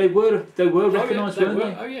 they were recognised, weren't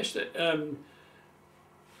they? Oh yes.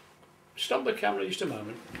 Stop the camera just a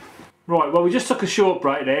moment. Right. Well, we just took a short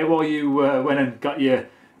break there while you went and got your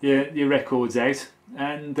records out,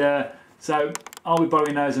 and so I'll be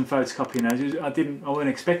borrowing those and photocopying those. I wasn't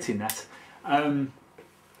expecting that.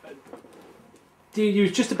 You were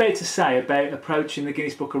just about to say about approaching the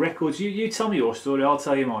Guinness Book of Records. You tell me your story, I'll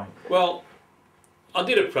tell you mine. Well, I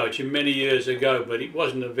did approach him many years ago, but it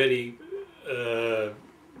wasn't a very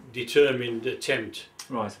determined attempt.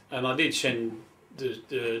 Right. And I did send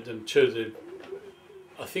them to the...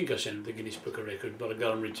 I think I sent them to the Guinness Book of Records, but I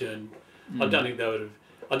got them returned. I don't think they would have...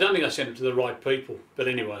 I don't think I sent them to the right people, but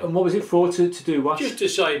anyway. And what was it for, to do what?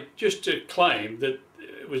 Just to claim that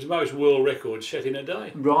it was the most world records set in a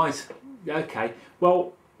day. Right. Okay.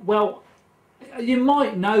 Well, you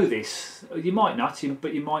might know this. You might not,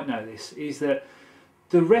 but you might know this. Is that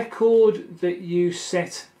the record that you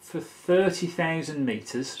set for 30,000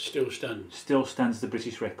 metres still stands? Still stands the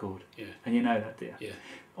British record. Yeah. And you know that, do you? Yeah.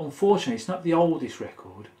 Unfortunately, it's not the oldest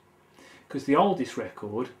record, because the oldest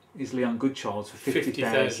record is Leon Goodchild's for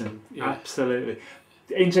 50,000. Yeah. Absolutely.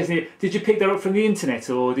 Interesting. Did you pick that up from the internet,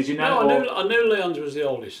 or did you know? No, I knew Leon's was the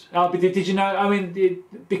oldest. Oh, but did you know? I mean,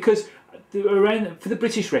 because around for the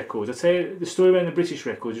British records, I'll tell you the story around the British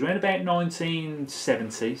records. Around about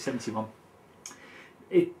 1970, 71,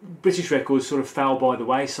 British records sort of fell by the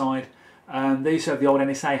wayside. They used to have the old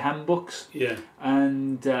NSA handbooks. Yeah.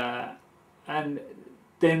 And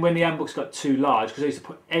then when the handbooks got too large, because they used to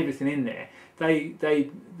put everything in there, they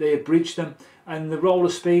abridged them, and the roller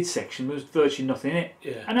speed section was virtually nothing in it.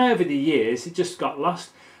 Yeah. And over the years, it just got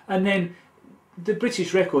lost. And then the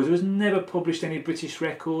British records, there was never published any British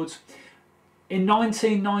records. In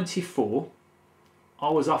 1994, I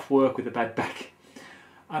was off work with a bad back,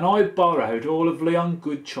 and I borrowed all of Leon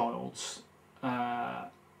Goodchild's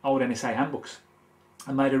old NSA handbooks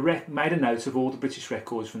and made a note of all the British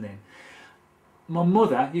records from then. My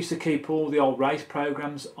mother used to keep all the old race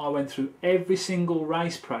programmes. I went through every single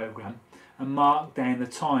race programme and marked down the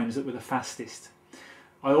times that were the fastest.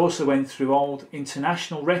 I also went through old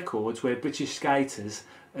international records where British skaters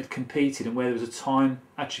had competed and where there was a time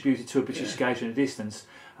attributed to a British skater in a distance,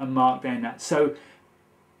 and marked down that. So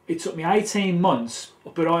it took me 18 months,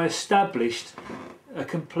 but I established a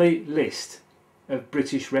complete list of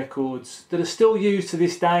British records that are still used to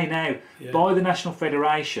this day now by the National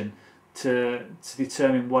Federation to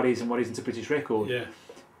determine what is and what isn't a British record. Yeah.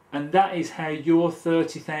 And that is how your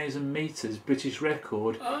 30,000 metres British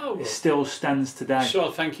record still stands today.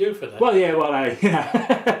 So thank you for that. Well, yeah, well, you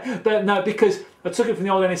know, but no, because I took it from the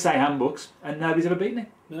old NSA handbooks, and nobody's ever beaten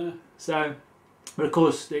it. No. So, but of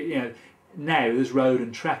course, you know, now there's road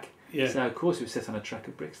and track. Yeah. So of course it was set on a track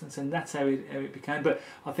at Brixton, and that's how it became. But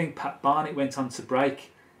I think Pat Barnett went on to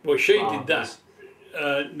break. Well, she Barbara's. did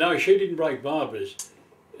that. No, she didn't break Barbara's.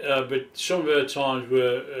 But some of her times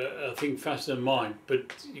were, I think, faster than mine.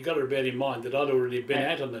 But you got to bear in mind that I'd already been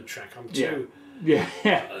out on the track on two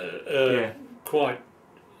quite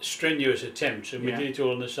strenuous attempts, and we did it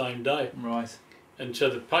all on the same day. Right. And so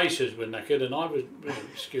the pacers were knackered, and I was,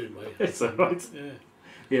 excuse me. It's all right. Yeah.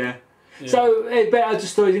 Yeah. So, but I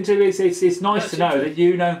just thought it's nice to know that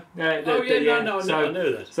you know. I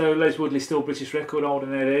knew that. So Les Woodley still British record holder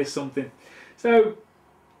now. There's something. So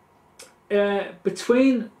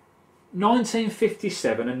between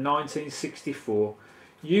 1957 and 1964,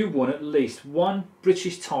 you won at least one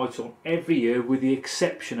British title every year, with the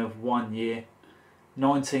exception of 1 year,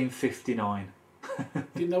 1959.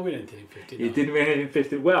 Didn't I win anything in 59? You didn't win anything in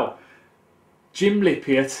 50. Well, Jim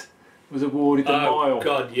Lippiott was awarded the mile. Oh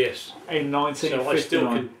God, yes. In 1959. So I still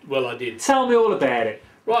can. Well, I did. Tell me all about it.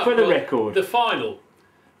 Right, for the record. The final.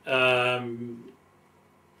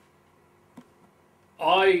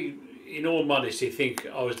 I, in all modesty, think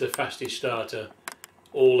I was the fastest starter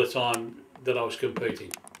all the time that I was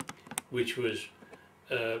competing, which was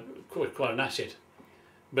quite an asset.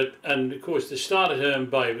 And of course, the start at Herne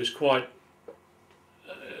Bay was quite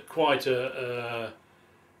an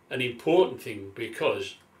important thing,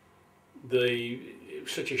 because it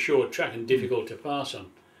was such a short track and difficult to pass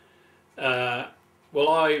on. Well,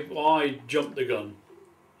 I jumped the gun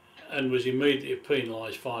and was immediately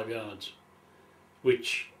penalised 5 yards,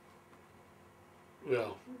 which,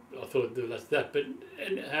 well, I thought that's that. But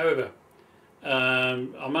however,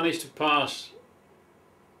 I managed to pass.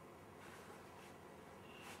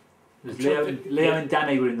 Leo and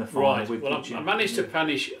Danny were in the final. Right. Well, I managed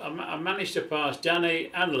to pass Danny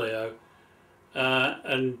and Leo,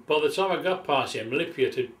 and by the time I got past him,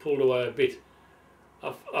 Lippiott had pulled away a bit.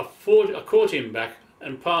 I caught him back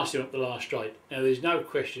and passed him up the last straight. Now there's no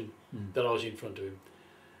question that I was in front of him.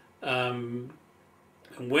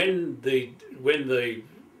 And when the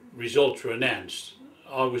results were announced,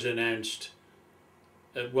 I was announced.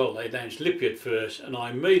 Well, they announced Lippiott first, and I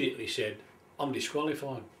immediately said, "I'm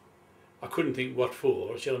disqualified." I couldn't think what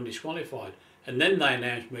for. I said, "I'm disqualified." And then they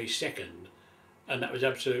announced me second, and that was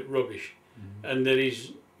absolute rubbish. And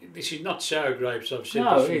this is not sour grapes. I've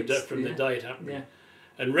said this from the day it happened. Yeah.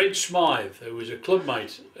 And Red Smythe, who was a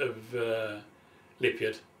clubmate of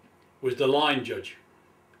Lippiott, was the line judge.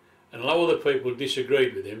 And a lot of other people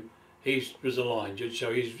disagreed with him. He was the line judge,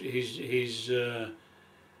 so his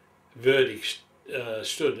verdict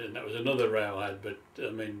stood, and that was another row I had. But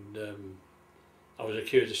I mean, I was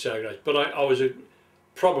accused of sour grapes, but I was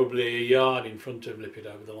probably a yard in front of Lippiott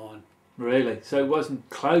over the line. Really? So it wasn't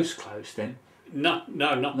close then? No,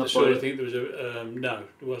 not the sort of thing. There was no,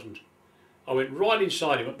 it wasn't. I went right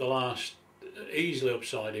inside him up the last, easily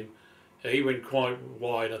upside him. He went quite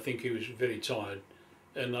wide. I think he was very tired,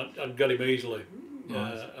 and I got him easily, and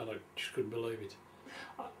I just couldn't believe it.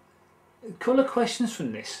 A couple of questions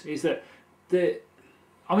from this is that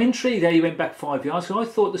I'm intrigued how you went back 5 yards. So I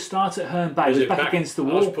thought the start at Herne Bay was back against the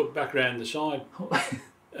wall. I was put back round the side. I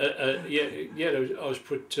was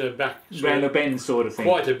put back round the bend, sort of thing.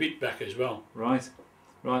 Quite a bit back as well. Right.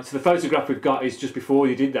 So the photograph we've got is just before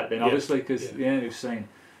you did that, then, obviously, because we've seen.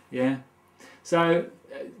 Yeah. So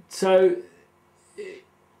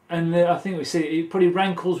And I think we see it probably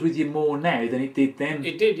rankles with you more now than it did then.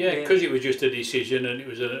 It did, yeah, because it was just a decision and it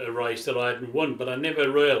was a race that I hadn't won, but I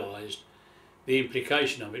never realised the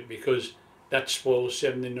implication of it because that spoils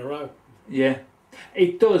 7 in a row. Yeah,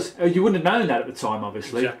 it does. You wouldn't have known that at the time,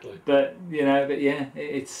 obviously. Exactly. But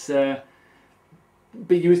it's.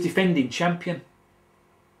 But you was defending champion.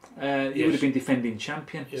 You would have been defending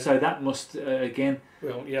champion, so that must again.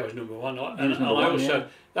 Well, yeah, I was number one,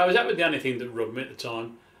 that was the only thing that rubbed me at the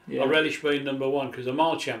time. Yeah. I relished being number one because the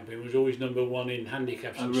mile champion was always number one in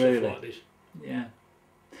handicaps and stuff like this. Yeah.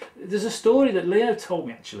 There's a story that Leo told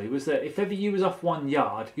me actually, was that if ever you was off 1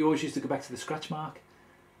 yard, you always used to go back to the scratch mark.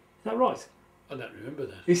 Is that right? I don't remember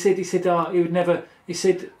that. He said he would never. He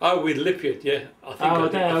said. Oh, with Lippiot, yeah. I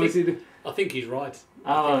think he's right.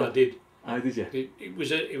 I think I did. Oh, did you? It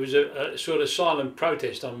was a sort of silent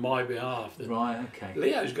protest on my behalf. Right, okay.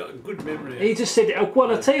 Leo's got a good memory. He just said,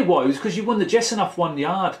 well, I'll tell you why, it was because you won the Jessen off 1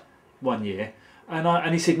 yard 1 year.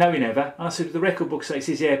 And he said, no, he never. And I said, the record book says,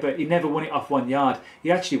 he says, yeah, but he never won it off 1 yard.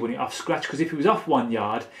 He actually won it off scratch, because if he was off 1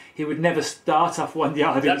 yard, he would never start off 1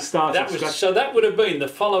 yard. He would start off scratch. So that would have been the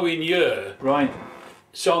following year. Right.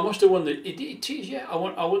 So I must have won it is, yeah. I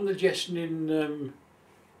won the Jessen in...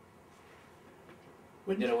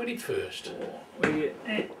 when did I win it first?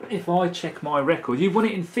 If I check my record, you won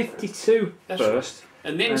it in 52 first. Right.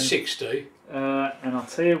 And then 60. And I'll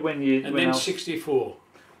tell you when you... And then 64.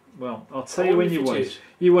 Well, I'll tell you when you won it.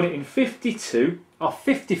 You won it in 52, off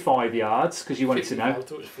 55 yards, because you wanted to know. I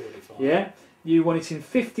thought it was 45. Yeah. You won it in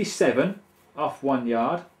 57, off 1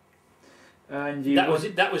 yard. And you that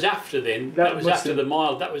was after then. That was after the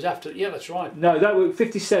mile. That was after. Yeah, that's right. No, that was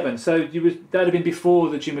 57. So that'd have been before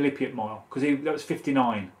the Jimmy Lippiot mile, because that was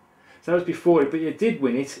 59. So that was before it. But you did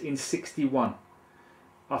win it in 61,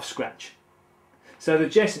 off scratch. So the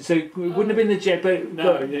Jessen. So it wouldn't have been the Jet, but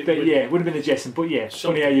yeah, it wouldn't have been the Jessen. But yeah,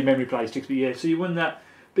 funny how your memory plays tricks. But yeah, so you won that.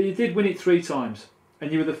 But you did win it 3 times,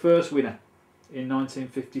 and you were the first winner in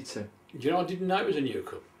 1952. Do you know? I didn't know it was a new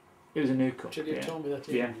cup. It was a new cup. You told me that.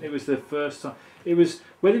 Yeah, it was the first time. It was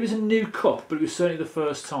whether it was a new cup, but it was certainly the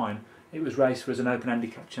first time it was raced for as an Open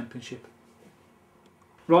Handicap Championship.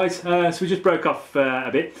 Right, so we just broke off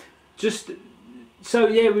a bit. So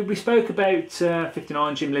yeah, we spoke about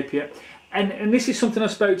 59 Jim Lippiot, and this is something I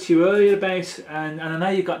spoke to you earlier about, and I know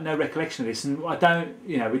you've got no recollection of this, and I don't,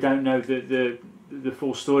 we don't know the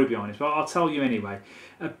full story behind it, but I'll tell you anyway.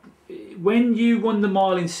 When you won the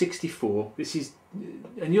mile in 64, this is.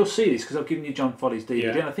 And you'll see this because I've given you John Foley's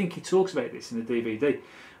DVD, and I think he talks about this in the DVD.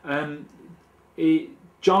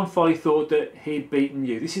 John Foley thought that he'd beaten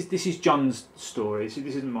you. This is John's story. This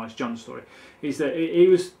isn't mine. It's John's story. Is that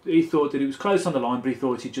he thought that it was close on the line, but he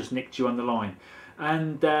thought he'd just nicked you on the line,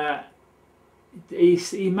 and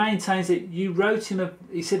he maintains that you wrote him a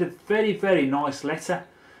very, very nice letter.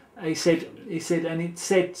 He said, and it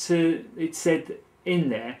said in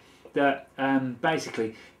there that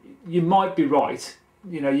basically. You might be right.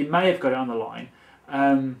 You may have got it on the line.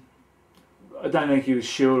 I don't think he was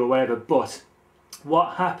sure or whatever. But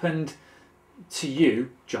what happened to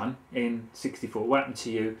you, John, in 64? What happened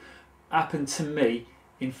to you? Happened to me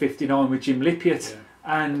in 59 with Jim Lippiot,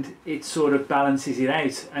 and it sort of balances it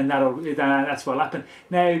out, and that's what happened.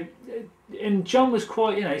 Now, and John was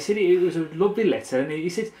quite. He said it was a lovely letter, and he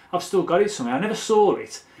said I've still got it somewhere. I never saw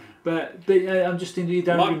it. But I'm just thinking you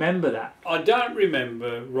don't remember that. I don't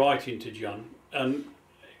remember writing to John, and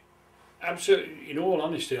absolutely, in all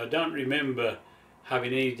honesty, I don't remember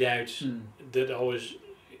having any doubts that I was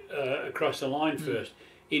across the line first.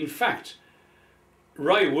 In fact,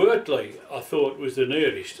 Ray Wortley, I thought, was the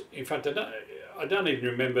nearest. In fact, I don't even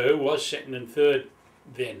remember who was second and third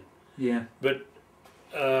then. Yeah. But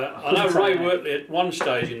I know Ray Wortley at one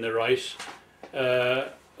stage in the race.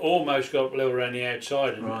 Almost got well around the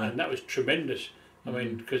outside, and that was tremendous. I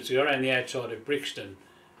mean, because to go around the outside of Brixton,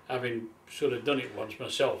 having sort of done it once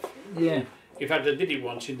myself. Yeah. In fact, I did it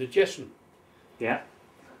once in the Jessen. Yeah.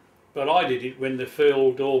 But I did it when the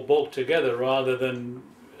field all bulked together rather than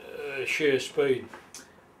sheer speed.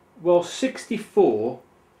 Well, 64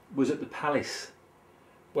 was at the Palace.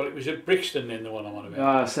 Well, it was at Brixton then, the one I'm on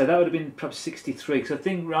about. So that would have been perhaps 63, because I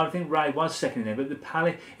think Ray was second in there, but the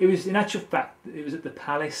Palace, it was, in actual fact, it was at the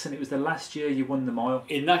Palace, and it was the last year you won the mile.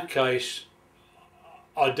 In that case,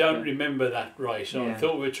 I don't remember that race. I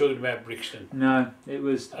thought we were talking about Brixton. No, it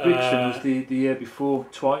was, Brixton was the year before,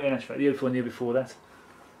 twice, in fact, the year before and the year before that.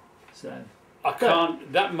 So I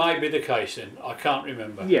can't, that may be the case then, I can't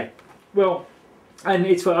remember. Yeah, well... And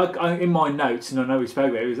it's in my notes, and I know we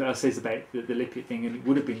spoke about it, I says about the Lippiot thing, and it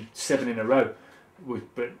would have been 7 in a row,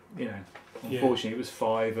 but unfortunately it was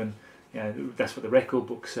 5, and that's what the record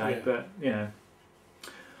books say. But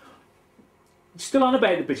Still on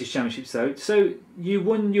about the British Championships though. So you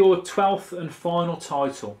won your 12th and final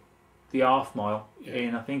title, the half mile,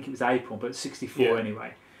 in I think it was April, but 64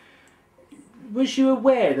 anyway. Was you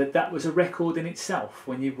aware that that was a record in itself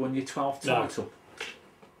when you won your 12th title?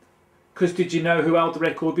 Because did you know who held the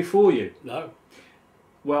record before you? No.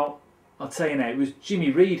 Well, I'll tell you now, it was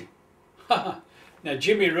Jimmy Reed. Now,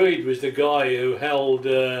 Jimmy Reed was the guy who held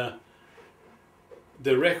the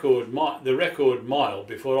record mile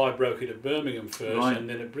before I broke it at Birmingham first, and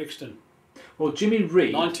then at Brixton. Well, Jimmy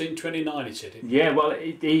Reed... 1929 he said it. Yeah, well,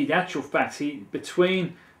 in actual fact,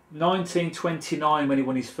 between 1929 when he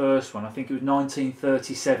won his first one, I think it was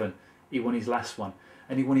 1937 he won his last one,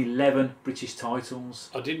 and he won 11 British titles.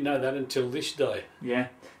 I didn't know that until this day. Yeah,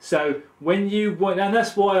 so when you won, and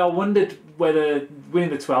that's why I wondered whether winning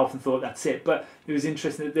the 12th and thought that's it, but it was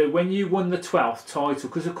interesting that when you won the 12th title,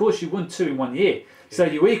 because of course you won 2 in 1 year, so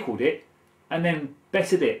you equalled it and then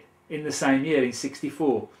bettered it in the same year in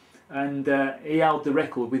 64, and he held the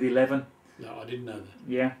record with 11. No, I didn't know that.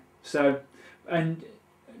 Yeah, so, and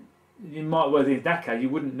you might, well, in that case, you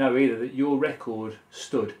wouldn't know either that your record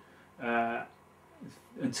stood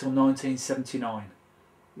until 1979.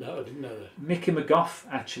 No, I didn't know that. Mickey McGough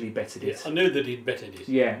actually bettered it. I knew that he'd bettered it.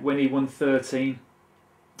 Yeah, when he won 13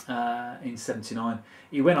 in 79.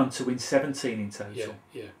 He went on to win 17 in total.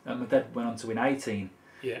 Yeah. And my dad went on to win 18.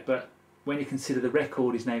 Yeah. But when you consider the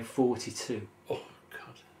record is now 42. Oh,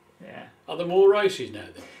 God. Yeah. Are there more races now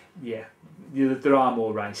then? Yeah. There are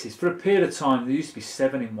more races. For a period of time, there used to be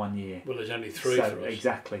 7 in 1 year. Well, there's only 3 so, for us.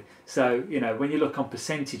 Exactly. So, you know, when you look on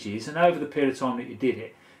percentages, and over the period of time that you did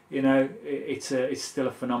it, you know, it's still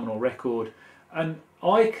a phenomenal record. And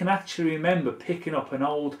I can actually remember picking up an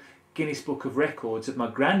old Guinness Book of Records of my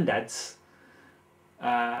granddad's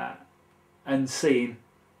and seeing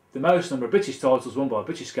the most number of British titles won by a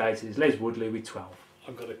British skater is Les Woodley with 12.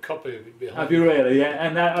 I've got a copy of it behind. Have you really? Yeah.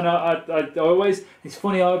 And I always, it's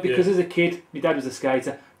funny because as a kid, my dad was a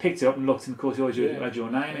skater, picked it up and looked, and of course he always had your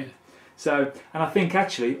name in. So, and I think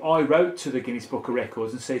actually I wrote to the Guinness Book of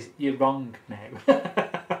Records and says, you're wrong now.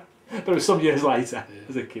 But it was some years later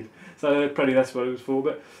as a kid. So probably that's what it was for.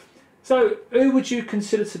 But so who would you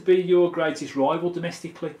consider to be your greatest rival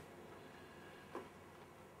domestically?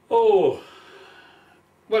 Oh,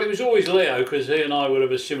 well, it was always Leo, because he and I were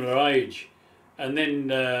of a similar age, and then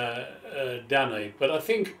Danny. But I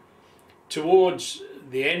think towards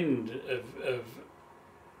the end of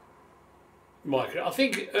my career, I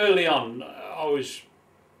think early on I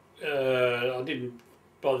didn't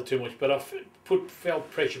bother too much, but I felt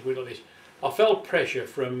pressure, put it like this. I felt pressure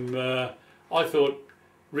from, I thought,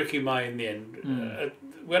 Ricky May in the end.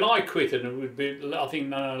 When I quit, and it would be, I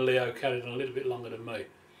think Leo carried on a little bit longer than me,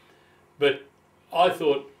 but I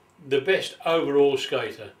thought the best overall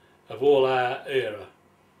skater of all our era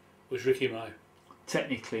was Ricky May.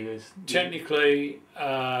 Technically,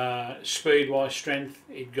 speed-wise, strength,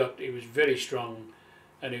 he was very strong,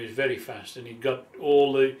 and he was very fast, and he'd got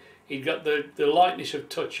the lightness of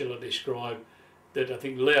touch, shall I describe, that I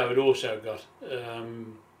think Leo had also got.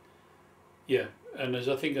 Yeah, and as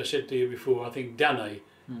I think I said to you before, I think Danny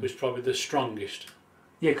was probably the strongest.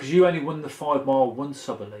 Yeah, because you only won the 5 mile once,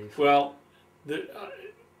 I believe. Well,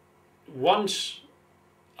 once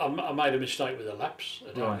I made a mistake with the laps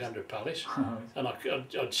at Alexandra Palace, and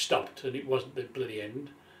I'd stopped, and it wasn't the bloody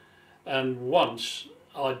end. And once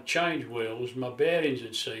I'd changed wheels, my bearings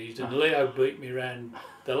had seized, and Leo beat me round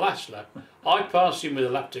the last lap. I passed him with a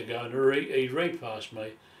lap to go, and he repassed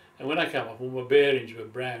me. And when I came up, all my bearings were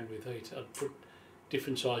browned with heat. I'd put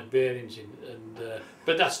different size bearings in, and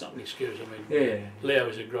but that's not an excuse. I mean, Leo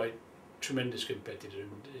was a tremendous competitor,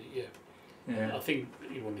 and I think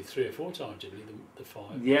he won it 3 or 4 times, didn't he? The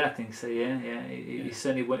 5. Yeah, I think so. Yeah. He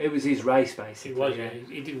certainly won. It was his race basically. It was. Yeah.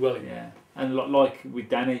 He did well in it. And like with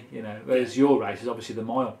Danny, you know, whereas your race is obviously the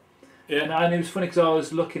mile. Yeah. And it was funny because I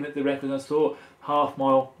was looking at the records and I thought half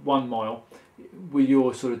mile, 1 mile were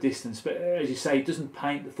your sort of distance, but as you say, it doesn't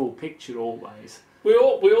paint the full picture always. We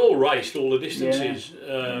all raced all the distances.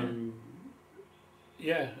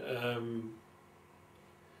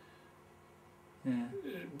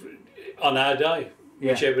 On our day,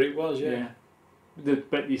 whichever it was.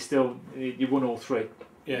 But you won all 3.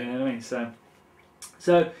 Yeah. You know what I mean?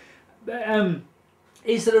 So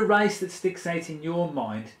is there a race that sticks out in your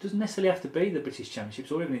mind? It doesn't necessarily have to be the British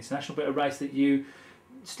Championships or even international, but a race that you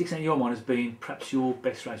sticks out in your mind as being perhaps your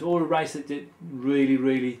best race, or a race that really,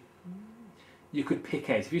 really you could pick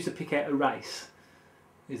out. If you used to pick out a race,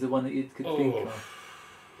 is the one that you could think of?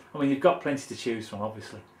 I mean, you've got plenty to choose from,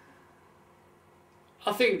 obviously.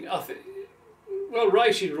 I think. Well,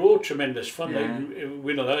 races are all tremendous fun.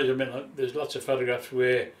 We know those. I mean, there's lots of photographs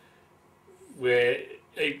where where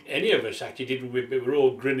any of us actually didn't win, but we were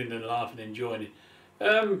all grinning and laughing and enjoying it.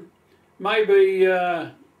 Maybe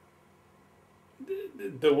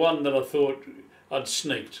the one that I thought I'd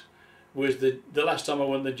sneaked was the last time I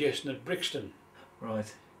won the Jesson at Brixton.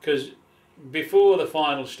 Right. Because before the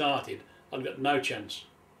final started, I'd got no chance.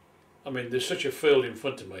 I mean, there's such a field in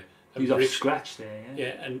front of me. You was off scratch there,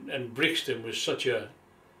 yeah? Yeah, and Brixton was such a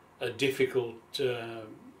difficult,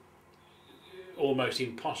 almost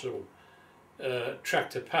impossible track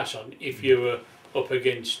to pass on if you were up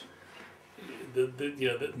against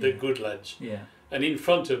the good lads. Yeah. And in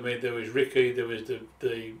front of me there was Ricky, there was the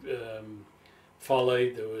Folly,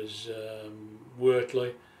 there was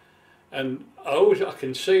Wortley, and I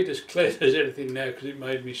can see it as clear as anything now because it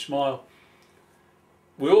made me smile.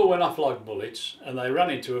 We all went off like bullets and they ran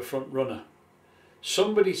into a front runner.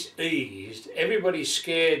 Somebody's eased, everybody's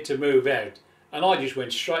scared to move out, and I just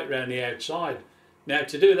went straight round the outside. Now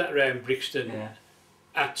to do that round Brixton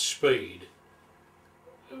at speed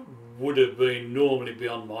would have been normally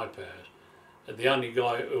beyond my powers. And the only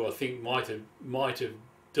guy who I think might have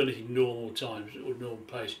done it in normal times or normal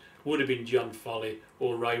pace would have been John Foley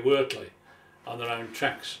or Ray Wortley on their own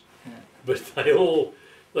tracks. Yeah. But they all,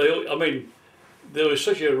 I mean, there was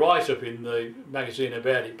such a write-up in the magazine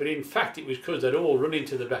about it, but in fact it was because they'd all run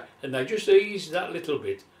into the back and they just eased that little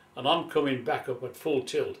bit, and I'm coming back up at full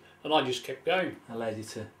tilt and I just kept going. Allowed you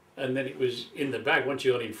to. And then it was in the bag. Once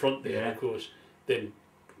you got in front there, of course, then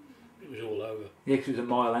it was all over. Yeah, because it was a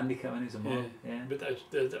mile handicap and it was a mile. Yeah. But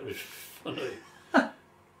that was funny.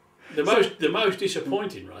 the most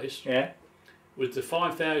disappointing race was the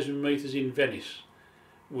 5,000 metres in Venice,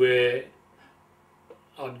 where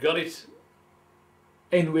I'd got it.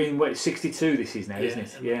 In what, 62 this is now, isn't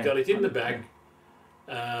it? Yeah. Got it in the bag,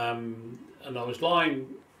 and I was lying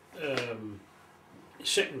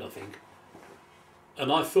second, I think,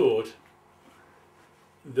 and I thought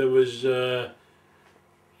there was.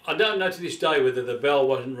 I don't know to this day whether the bell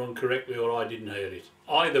wasn't rung correctly or I didn't hear it.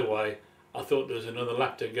 Either way, I thought there was another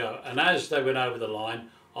lap to go, and as they went over the line,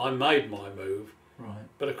 I made my move. Right.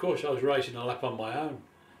 But of course, I was racing a lap on my own,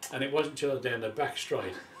 and it wasn't until I was down the back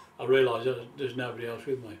straight I realised there's nobody else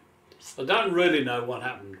with me. I don't really know what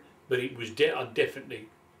happened, but it was I definitely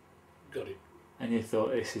got it. And you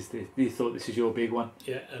thought this is your big one.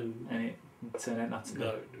 Yeah, and it turned out not to be. No,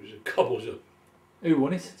 it was a cobbles up. Who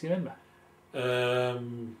won it? Do you remember?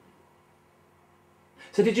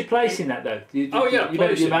 So did you place in that though?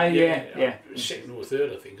 Yeah. Second or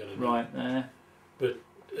third, I think. I don't know. Right. But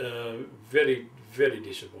very, very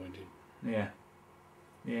disappointing. Yeah.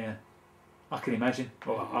 Yeah. I can imagine.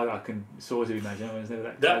 Well, I can sort of imagine. I was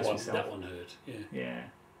never that one hurt. Yeah. Yeah.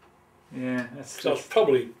 Yeah. So I was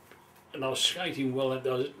probably, and I was skating well. I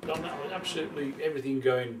was absolutely everything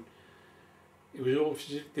going. It was all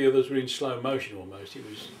the others were in slow motion almost. It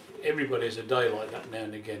was everybody has a day like that now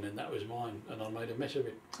and again, and that was mine, and I made a mess of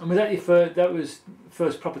it. And was that your first? That was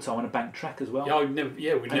first proper time on a bank track as well.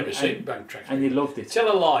 Yeah, we'd never seen bank tracks. And you loved it.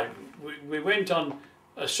 Tell a lie. We went on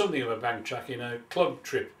something of a bank track in a club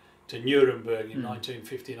trip to Nuremberg in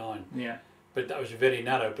 1959. Yeah. But that was very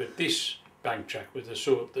narrow. But this bank track was the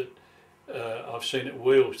sort that I've seen at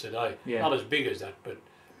Wheels today. Yeah. Not as big as that, but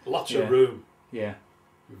lots of room. Yeah.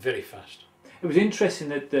 Very fast. It was interesting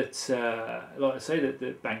that like I say,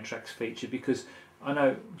 that bank tracks featured, because I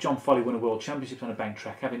know John Foley won a world championship on a bank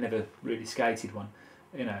track, having never really skated one,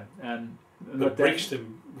 you know. But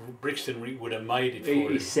Brixton would have made it for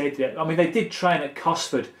him. He said that. I mean, they did train at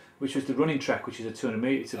Cosford, which was the running track, which is a 200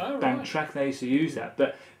 metre. It's a bank track. They used to use that,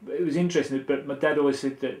 but it was interesting. But my dad always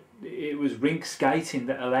said that it was rink skating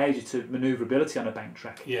that allowed you to manoeuvrability on a bank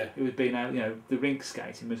track. Yeah, it was being out. You know, the rink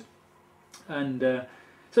skating was, and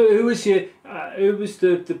so who was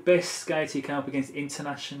the best skater you came up against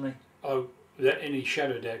internationally? Oh, without any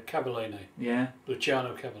shadow of doubt, Cavallini. Yeah,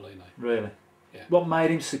 Luciano Cavallini. Really? Yeah. What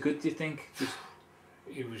made him so good, do you think?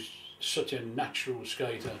 He was such a natural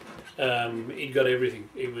skater. He'd got everything.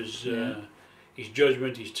 He was his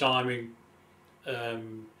judgment, his timing.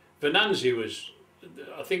 Venanzi was,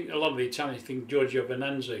 I think a lot of the Italians think Giorgio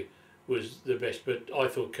Venanzi was the best, but I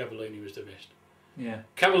thought Cavallini was the best. Yeah.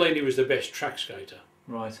 Cavallini was the best track skater.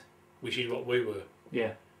 Right. Which is what we were.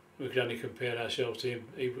 Yeah. We could only compare ourselves to him.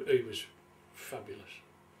 He was fabulous.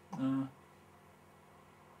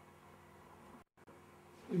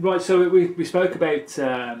 Right, so we spoke about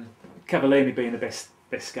Cavallini being the best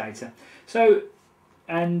skater. So,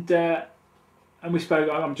 and we spoke.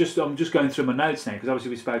 I'm just going through my notes now, because obviously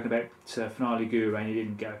we've spoken about Finale Guru and he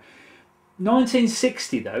didn't go.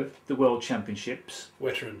 1960 though, the World Championships.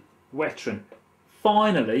 Veteran.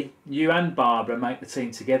 Finally, you and Barbara make the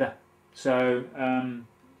team together. So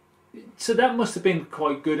So that must have been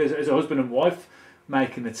quite good as a husband and wife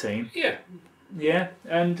making the team. Yeah. Yeah,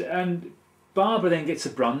 and Barbara then gets a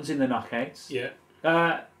bronze in the knockouts. Yeah.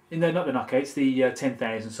 Not the knockouts, the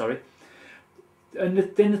 10,000. Sorry. And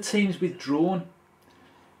then the team's withdrawn.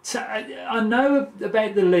 So I know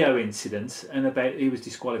about the Leo incident and about he was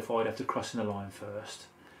disqualified after crossing the line first,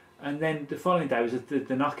 and then the following day was the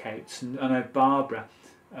knockouts. And I know Barbara,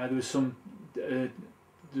 there was something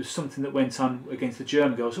that went on against the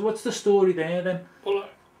German girl. So what's the story there then? Well,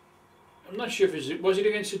 I'm not sure if was it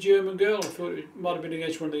against a German girl. I thought it might have been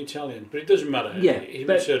against one of the Italians, but it doesn't matter. Yeah,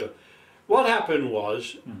 what happened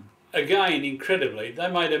was, again, incredibly, they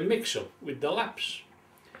made a mix-up with the laps.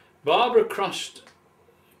 Barbara crossed.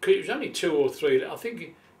 It was only 2 or 3. I think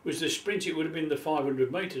it was the sprint. It would have been the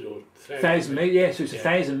 500 metres or 1,000 metres. Yeah, so it's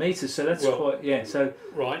 1,000 metres. So that's quite. Yeah. So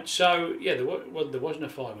right. So yeah, there wasn't a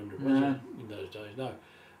 500 was there in those days. No.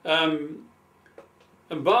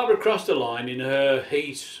 And Barbara crossed the line in her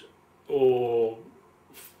heat or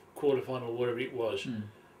quarterfinal, whatever it was,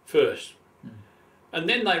 first. And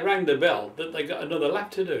then they rang the bell that they got another lap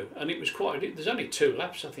to do, and it was quite. There's only 2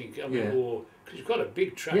 laps, I think. I mean, or because you've got a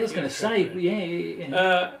big track. Yeah, I was going to say,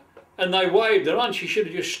 yeah. And they waved her on. She should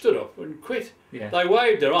have just stood up and quit. Yeah. They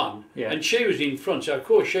waved her on, and she was in front. So of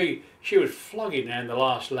course she was flogging down the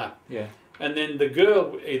last lap. Yeah. And then the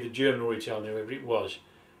girl, either German or Italian, whoever it was,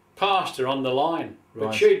 passed her on the line.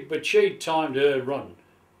 Right. But she timed her run,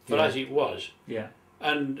 for as it was. Yeah.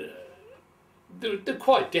 And there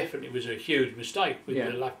quite definitely was a huge mistake with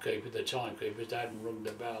the lap keeper, the timekeepers. They hadn't rung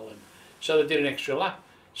the bell, and so they did an extra lap.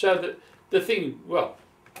 So the thing,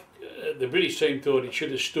 the British team thought it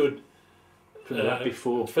should have stood for the lap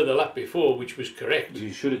before. For the lap before, which was correct.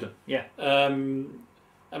 You should have done. Yeah. And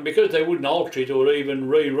because they wouldn't alter it or even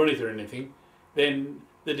rerun it or anything, then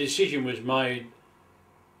the decision was made,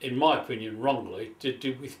 in my opinion, wrongly,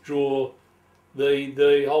 to withdraw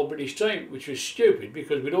the whole British team, which was stupid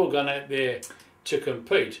because we'd all gone out there to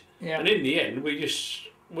compete, and in the end we just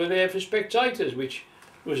were there for spectators, which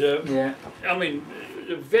was a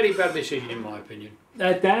very bad decision in my opinion.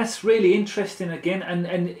 That's really interesting again,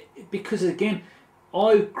 and because again,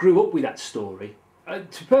 I grew up with that story. To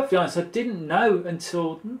be perfectly honest, I didn't know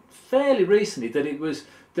until fairly recently that it was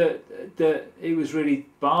that it was really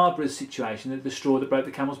Barbara's situation, that the straw that broke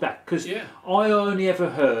the camel's back. Because I only ever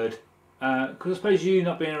heard, because I suppose you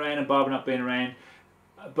not being around and Barbara not being around,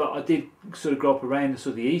 but I did sort of grow up around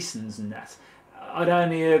sort of the Easterns and that. I'd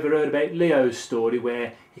only ever heard about Leo's story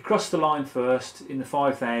where he crossed the line first in the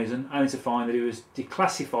 5,000, only to find that he was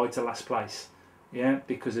declassified to last place,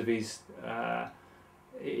 because of his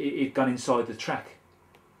he'd gone inside the track.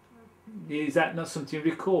 Is that not something you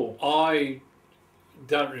recall? I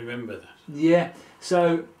don't remember that. Yeah.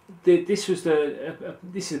 So this is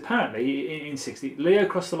apparently in '60. Leo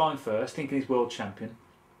crossed the line first, thinking he's world champion.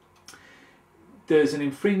 There's an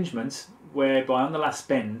infringement whereby on the last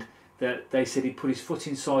bend that they said he put his foot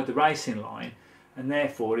inside the racing line, and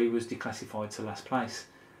therefore he was declassified to last place.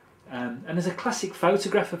 And there's a classic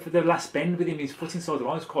photograph of the last bend with him, his foot inside the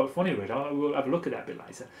line. It's quite funny, really. I will have a look at that a bit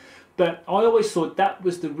later. But I always thought that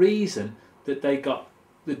was the reason that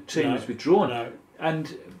the team was withdrawn. No.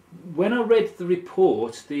 And when I read the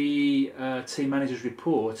report, the team manager's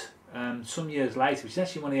report, some years later, which is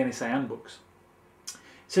actually one of the NSA handbooks, it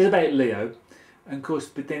says about Leo, and of course,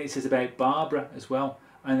 but then it says about Barbara as well,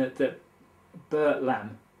 and that Bert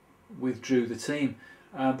Lamb withdrew the team.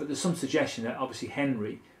 But there's some suggestion that obviously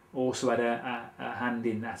Henry also had a hand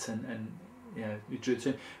in that, and withdrew the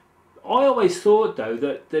team. I always thought though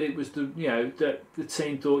that it was that the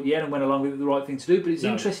team thought and went along with the right thing to do. But it's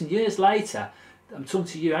interesting. Years later, I'm talking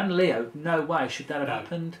to you and Leo. No way should that have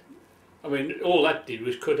happened. I mean, all that did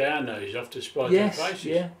was cut our nose off to spite their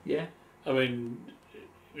faces. Yeah. I mean,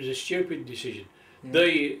 it was a stupid decision.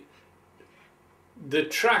 Yeah. The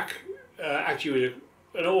track actually was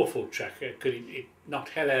an awful track because it knocked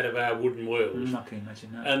hell out of our wooden wheels. I can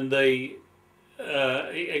imagine that. And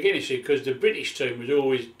again, you see, because the British team was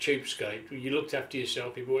always cheapskate. You looked after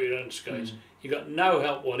yourself, you bought your own skates. You got no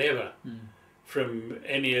help whatever from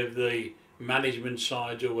any of the management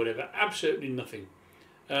sides or whatever. Absolutely nothing.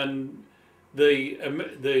 And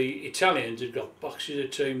the Italians had got boxes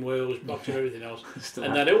of team wheels, boxes of everything else,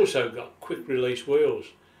 and they'd also got quick release wheels.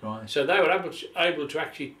 Right. So they were able to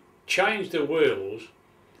actually change the wheels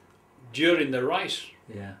during the race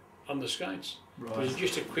on the skates. Right. It was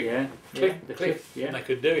just a quick click, and they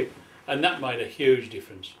could do it, and that made a huge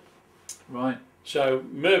difference. Right. So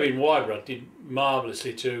Mervyn Wybrodt did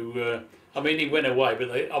marvellously to. I mean, he went away,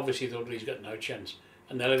 but they obviously thought he's got no chance,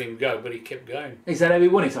 and they let him go, but he kept going. Is that how he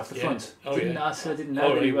won it off the front? Oh, I didn't know.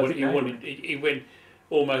 Oh, he won it. He went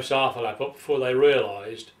almost half a lap up before they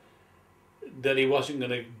realised that he wasn't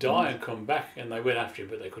going to die and come back, and they went after him,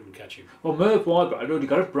 but they couldn't catch him. Well, Merv Wybrow had already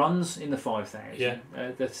got a bronze in the 5,000. Yeah.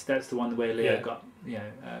 That's the one where Leo got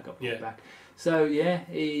put back. So yeah,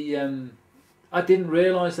 he. I didn't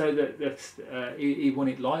realise though that he won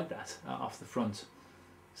it like that off the front.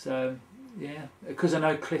 So yeah, because I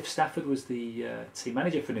know Cliff Stafford was the team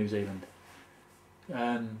manager for New Zealand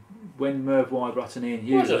when Merv Wybrow and Ian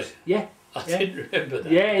Hughes. Was he? Yeah. I didn't remember that.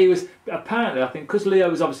 Yeah, he was apparently. I think because Leo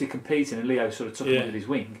was obviously competing and Leo sort of took him under his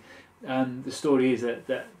wing. The story is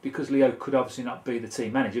that because Leo could obviously not be the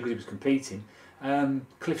team manager because he was competing,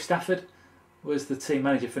 Cliff Stafford was the team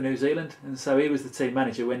manager for New Zealand, and so he was the team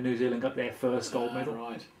manager when New Zealand got their first gold medal.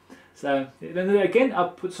 Right. So then again,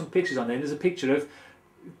 I've put some pictures on there. There's a picture of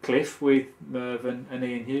Cliff with Merv and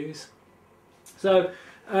Ian Hughes. So,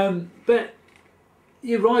 but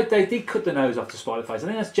you're right, they did cut the nose off the spider face. I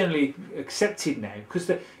think that's generally accepted now because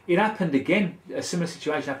it happened again. A similar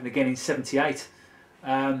situation happened again in '78,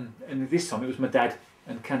 and this time it was my dad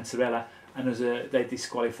and Cantarella, and they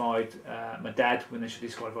disqualified my dad when they should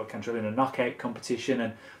disqualify Cantarella in a knockout competition,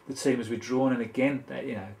 and the team was withdrawn. And again,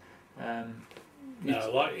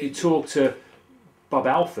 you talk to Bob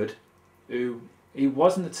Alford, who he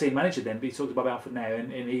wasn't the team manager then, but he talked to Bob Alford now,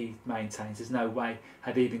 and he maintains there's no way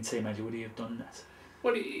had he been team manager would he have done that.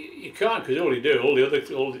 Well, you can't, because all he's doing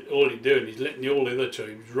is letting all the other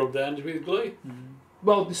teams rub their hands with glee.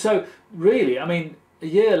 Well, so really, I mean, a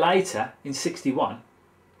year later in '61,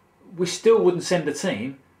 we still wouldn't send a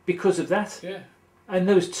team because of that. Yeah. And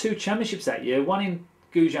there was 2 championships that year, one in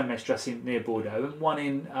Gujan near Bordeaux, and one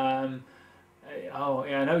in I know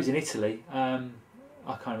it was in Italy. I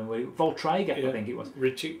can't remember where Voltrega, I think it was.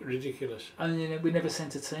 Ridiculous. And we never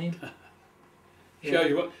sent a team.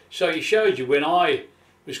 So he showed you when I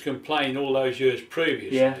was complaining all those years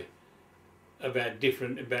previously about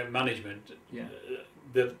management,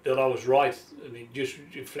 that I was right, and it just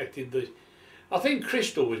reflected the. I think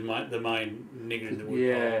Crystal was the main nigger in the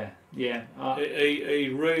wood. He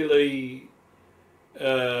really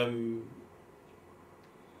a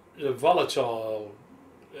volatile,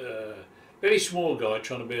 very small guy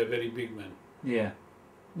trying to be a very big man.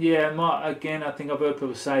 Again, I think I've heard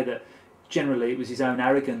people say that. Generally, it was his own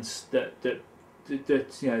arrogance that the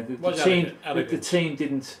team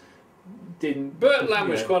didn't. Bert Lamb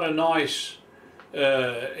was quite a nice,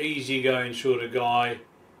 easygoing sort of guy.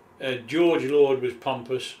 George Lord was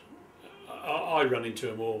pompous. I run into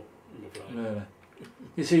them all, I'm afraid. Really?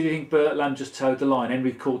 You think Bert Lamb just towed the line?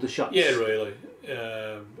 Henry called the shots. Yeah, really.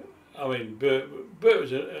 I mean, Bert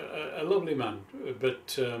was a lovely man,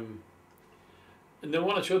 but. And then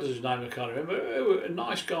one or two others, whose name I can't remember,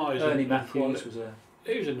 nice guys. Ernie Matthews was a...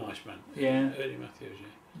 He was a nice man. Yeah. Ernie Matthews,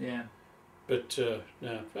 yeah. But,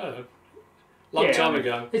 long time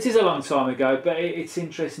ago. It is a long time ago, but it's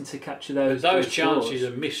interesting to capture those. But those chances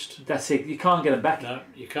are missed. That's it. You can't get them back. No,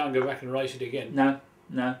 you can't go back and race it again. No,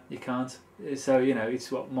 you can't. So,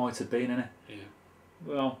 it's what might have been, isn't it?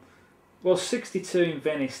 Yeah. Well, 62 in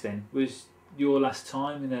Venice then was your last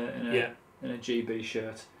time in a GB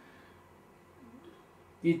shirt.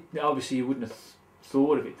 Obviously, you wouldn't have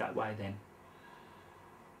thought of it that way then.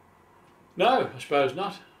 No, I suppose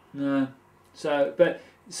not. No.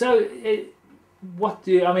 What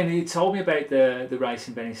do you? I mean, you told me about the race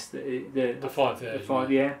in Venice, the 5,000. The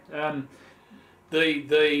 5, yeah.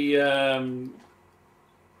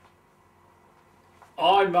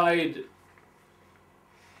 I made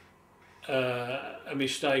a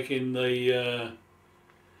mistake in the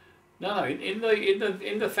in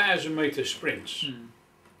the 1,000-metre sprints.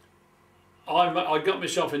 I got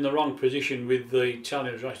myself in the wrong position with the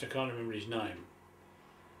Italian race. I can't remember his name.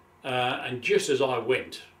 And just as I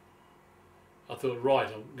went, I thought, right,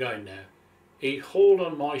 I'm going now. He hauled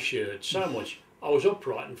on my shirt so much I was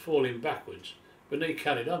upright and falling backwards, but he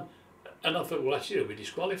carried on. And I thought, well, that's it, he'll be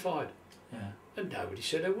disqualified. Yeah. And nobody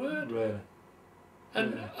said a word. Really?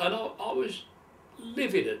 And I was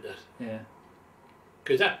livid at that. Yeah.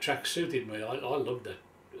 Because that track suited me. I loved that.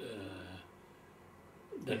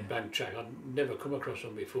 Bank track. I'd never come across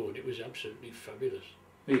one before, and it was absolutely fabulous.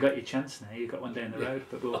 Well, you got your chance now. You got one down the road,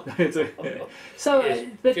 but so yes,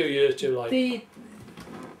 a few years too late.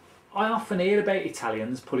 I often hear about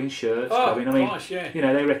Italians pulling shirts. Gosh, yeah.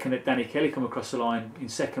 They reckon that Danny Kelly come across the line in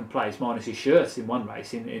second place minus his shirts in one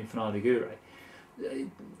race in Finale Ligure.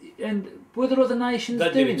 And were there other nations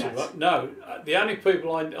doing that? No, the only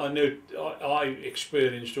people I knew, I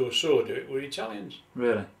experienced or saw do it were Italians.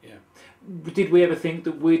 Really? Yeah. Did we ever think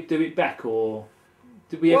that we'd do it back, or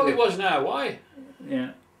did we? Well, it wasn't our way.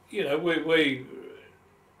 Yeah.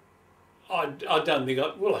 I don't think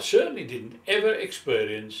I certainly didn't ever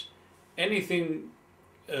experience anything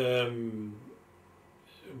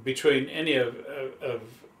between any of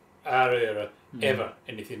our era ever,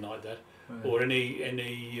 anything like that, or any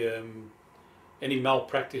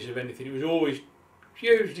malpractice of anything. It was always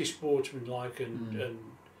hugely sportsmanlike and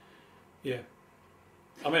yeah.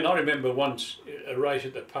 I mean, I remember once a race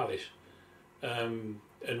at the Palace, and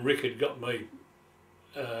Rick had got me,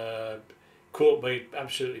 caught me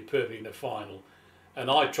absolutely perfect in the final,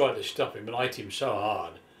 and I tried to stop him and I hit him so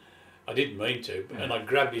hard, I didn't mean to, and I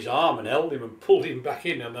grabbed his arm and held him and pulled him back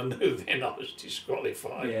in, and I knew then I was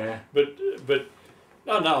disqualified. Yeah. But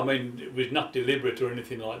no, I mean, it was not deliberate or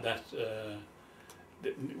anything like that.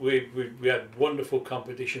 We had wonderful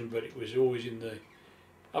competition, but it was always in the.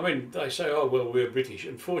 I mean, they say, oh well, we're British.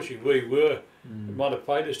 Unfortunately, we were. It might have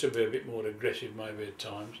paid us to be a bit more aggressive, maybe at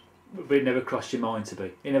times. But it never crossed your mind to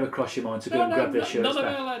be. It never crossed your mind to go and grab their shirts none back.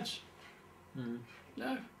 of our lads.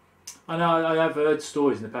 No. I know. I have heard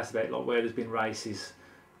stories in the past about like where there's been races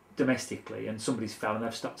domestically and somebody's fell and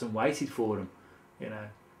they've stopped and waited for them. You know,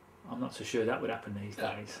 I'm not so sure that would happen these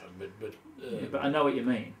days. But I know what you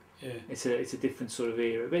mean. Yeah. It's a different sort of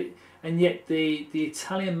era. But and yet the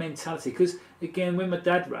Italian mentality, because again, when my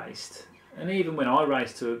dad raced, and even when I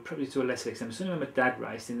raced probably to a lesser extent, certainly when my dad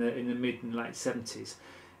raced in the mid and late 70s,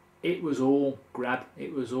 it was all grab,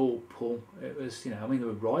 it was all pull. It was, you know, I mean, there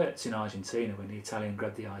were riots in Argentina when the Italian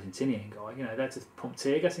grabbed the Argentinian guy. You know, they had to pump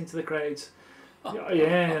tear gas into the crowds. Yeah,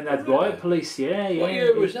 and they had riot police. Yeah. What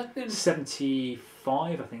year was that then?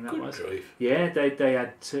 75, I think that was. Grief. Yeah, they had they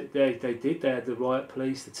had the riot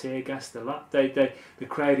police, the tear gas, the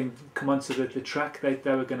crowd come onto the track. They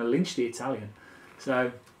were going to lynch the Italian.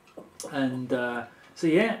 So you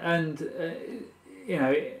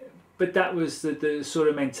know. But that was the sort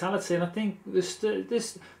of mentality, and I think you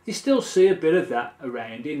still see a bit of that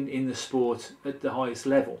around in the sport at the highest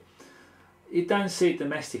level. You don't see it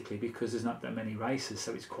domestically because there's not that many races,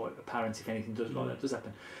 so it's quite apparent if anything like that does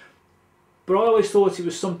happen. But I always thought it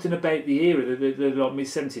was something about the era, the like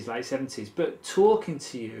mid-70s, late 70s. But talking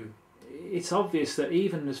to you, it's obvious that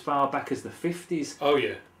even as far back as the 50s, oh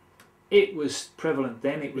yeah, it was prevalent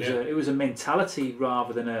then. It was a mentality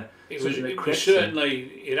rather than a. It was certainly.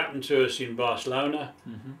 It happened to us in Barcelona.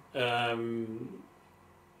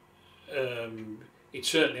 It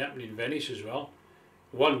certainly happened in Venice as well.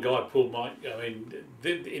 One guy pulled my. I mean,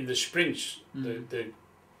 in the sprints, I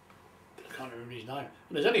can't remember his name.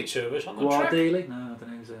 And there's only two of us on the track. Guardili? No, I don't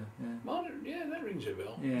know. It was Yeah, that rings a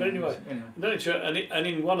bell. Yeah, but anyway. And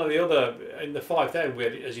in one of the other, in the 5,000,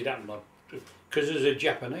 where as it happened, because there's a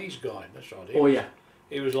Japanese guy. That's right.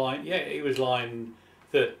 He was lying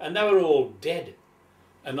third, and they were all dead,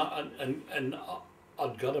 and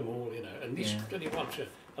I'd got them all, you know. And this bloody one,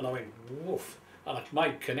 and I went woof, and I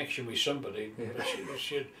made connection with somebody. Yeah.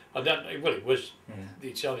 I don't know. Well, it was the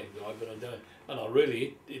Italian guy, but I don't. And I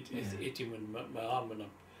really hit him with my arm,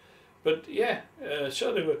 but yeah.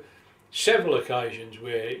 So there were several occasions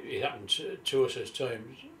where it happened to us as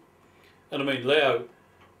teams, and I mean Leo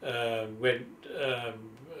went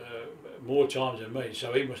more times than me,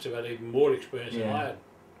 so he must have had even more experience than I had.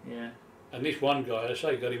 Yeah. And this one guy, I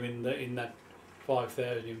say, got him in that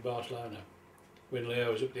 5,000 in Barcelona when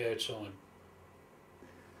Leo was up the outside.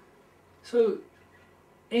 So,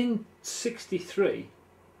 in '63,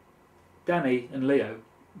 Danny and Leo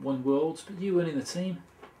won Worlds, but you weren't in the team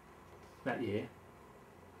that year.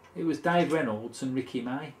 It was Dave Reynolds and Ricky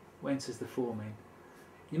May went as the foremen.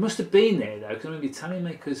 You must have been there though, because I remember you telling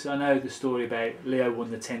me, because I know the story about Leo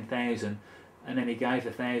won the 10,000 and then he gave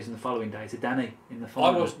 1,000 the following day to Danny in the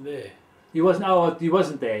final. I wasn't there. You wasn't? Oh, you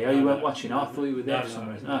wasn't there. Oh, you weren't watching. I thought you were there no, for some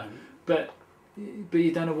reason. No. But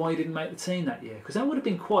you don't know why you didn't make the team that year, because that would have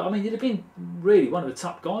been quite. I mean, you'd have been really one of the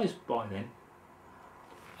top guys by then.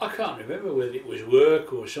 I can't remember whether it was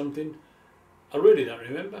work or something. I really don't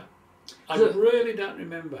remember. Really don't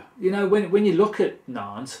remember. You know, when you look at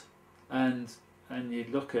Nantes and you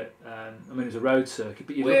look at, I mean, it was a road circuit,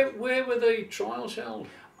 but where were the trials held?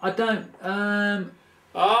 I don't.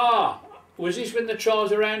 Was this when the trials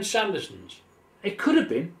were around Sanderson's? It could have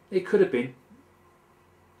been. It could have been.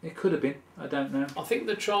 It could have been. I don't know. I think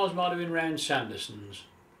the trials might have been around Sanderson's,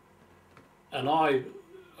 and I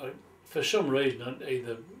for some reason,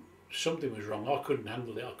 either something was wrong. I couldn't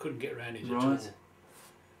handle it. I couldn't get around it at all.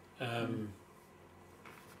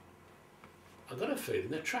 I got a feeling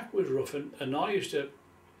the track was rough, and I used to,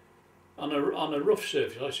 on a rough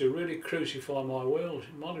surface, I used to really crucify my wheels.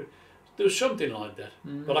 There was something like that,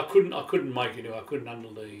 but I couldn't make it. I couldn't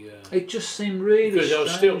handle the. It just seemed really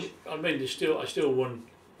because strange. I still won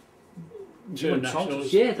two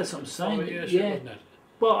nationals. Yeah, that's what I'm saying. 5 years, yeah. wasn't it?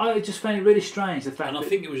 Well, I just found it really strange the fact And I that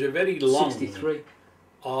think it was a very long, 63.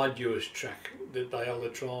 arduous track that they held the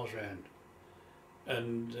trials round.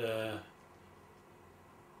 And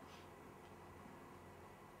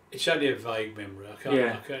it's only a vague memory. I can't.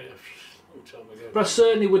 Yeah. I can't. A long time ago. But I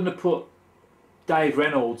certainly wouldn't have put Dave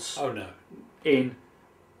Reynolds Oh no. in.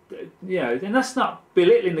 You know, and that's not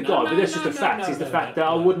belittling the guy, but that's just a fact. Is the fact that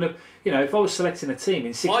I wouldn't have. You know, if I was selecting a team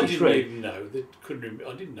in '63, I didn't even know that.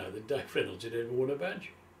 I didn't know that Dave Reynolds had ever won a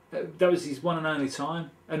badge. that was his one and only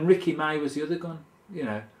time, and Ricky May was the other gun. You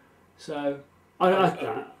know, so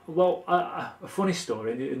a funny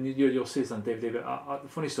story, and you'll see this on DVD. But the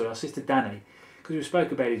funny story, I says to Danny, because we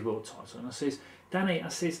spoke about his world title, and I says, Danny, I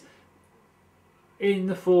says, in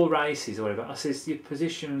the 4 races or whatever, I says your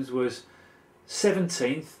positions was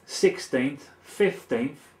 17th, 16th,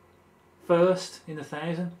 15th, 1st in the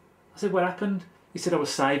 1,000. I said, what happened? He said, I was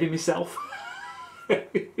saving myself.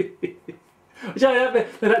 Which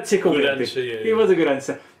that tickled me a bit. It was a good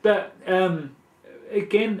answer. But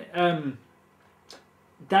again,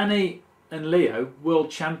 Danny and Leo,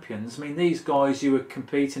 world champions. I mean, these guys you were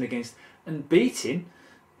competing against and beating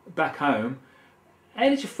back home. How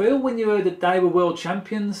did you feel when you heard that they were world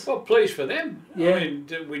champions? Well, pleased for them. Yeah. I mean,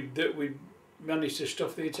 we managed to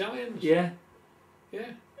stuff the Italians. Yeah.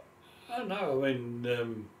 Yeah. I don't know. I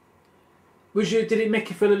mean, did it make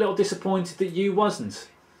you feel a little disappointed that you wasn't?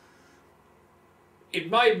 It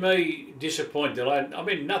made me disappointed. I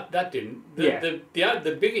mean, that didn't.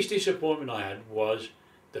 The biggest disappointment I had was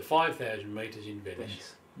the 5,000 metres in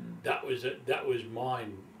Venice. That was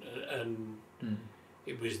mine, and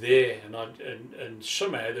it was there, and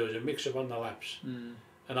somehow there was a mix-up on the laps, and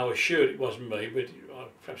I was sure it wasn't me, but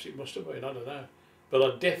perhaps it must have been. I don't know, but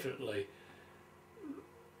I definitely,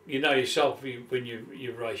 you know yourself when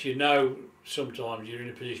you race, you know sometimes you're in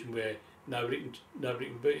a position where nobody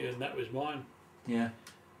can beat you, and that was mine. Yeah.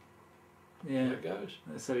 Yeah. There it goes.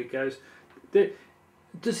 That's how it goes.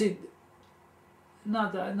 Does it?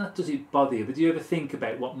 Not does it bother you, but do you ever think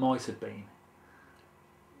about what might have been,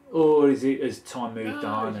 or is it as time moved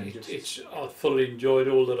on and I thoroughly enjoyed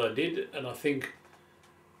all that I did, and I think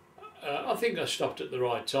I stopped at the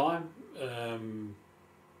right time,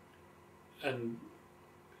 and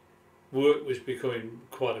work was becoming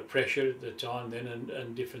quite a pressure at the time then,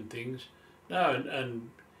 and different things. No, and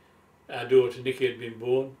our daughter Nikki had been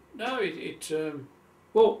born. No,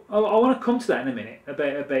 well, I want to come to that in a minute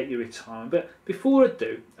about your retirement, but before I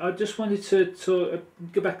do, I just wanted to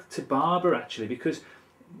go back to Barbara actually, because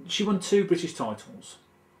she won 2 British titles.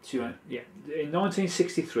 She won, in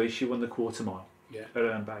 1963 she won the quarter mile at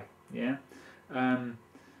Herne Bay,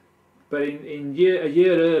 but a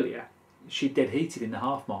year earlier she dead heated in the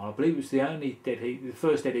half mile. I believe it was the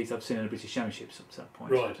first dead heat I've seen in the British Championships up to that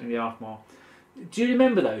point, in the half mile. Do you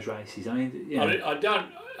remember those races? I mean, you know. I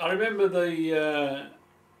don't. I remember the.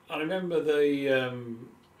 I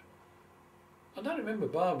don't remember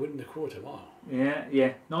Barb winning the quarter mile. Yeah,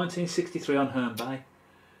 1963 on Herne Bay.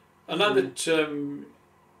 I know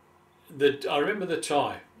that I remember the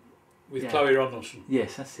tie with Chloe Ronaldson.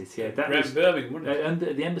 Yes, that's it. Yeah, that around was Birmingham, wasn't it? And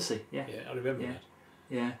at the embassy. Yeah. Yeah, I remember that.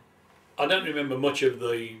 Yeah. I don't remember much of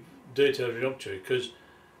the details leading up to it because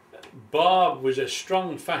Barb was a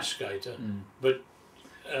strong, fast skater, but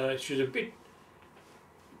she was a bit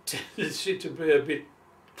tended to be a bit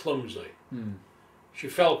clumsy. She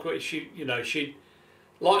felt quite. She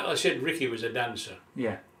like I said, Ricky was a dancer.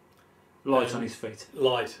 Yeah. Light on his feet.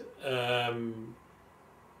 Light.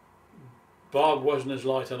 Barb wasn't as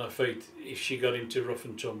light on her feet if she got into rough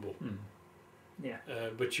and tumble. Yeah.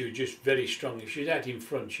 But she was just very strong. If she was out in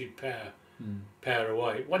front, she'd power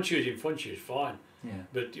away. Once she was in front, she was fine. Yeah.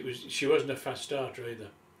 But she wasn't a fast starter either.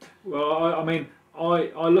 Well, I mean,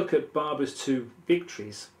 I look at Barbara's 2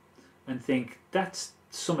 victories and think that's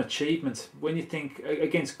some achievement. When you think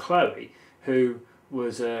against Chloe, who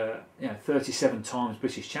was 37 times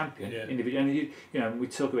British champion individual, and we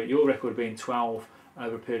talk about your record being 12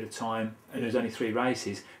 over a period of time, and there was only 3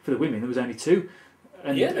 races. For the women, there was only 2.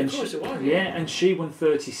 And, of course it was. Yeah, and she won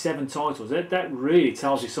 37 titles. That really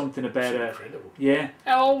tells you something about her. Incredible. Yeah.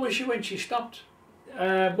 How old was she when she stopped?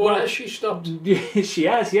 Well, has she stopped? She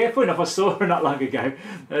has. Yeah, funny enough, I saw her not long ago.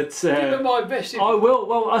 Give her my best. I will.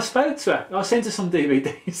 Well, I spoke to her. I sent her some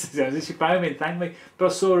DVDs. She phoned me and thanked me. But I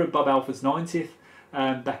saw her at Bob Alford's 90th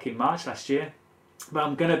back in March last year. But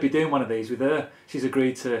I'm going to be doing one of these with her. She's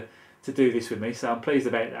agreed to do this with me, so I'm pleased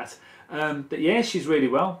about that. But yeah, she's really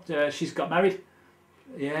well. She's got married.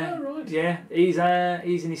 Yeah. Oh, right. Yeah. He's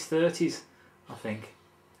in his 30s, I think.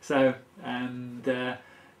 So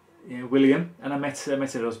William, and I met her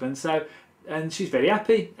husband. So, and she's very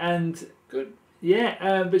happy. And good.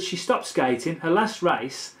 Yeah, but she stopped skating. Her last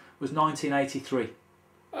race was 1983.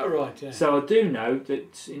 Oh right, yeah. So I do know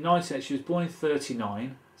that in 1980 she was born in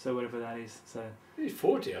 39, so whatever that is. So He's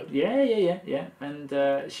 40, odd. yeah.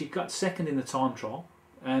 And she got second in the time trial,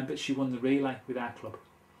 but she won the relay with our club.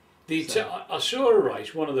 I saw a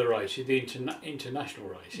race, one of the races, the international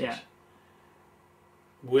races, Yeah.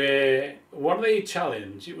 where one of the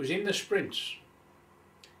Italians, it was in the sprints.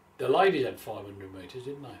 The ladies had 500 metres,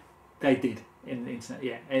 didn't they? They did in the internet,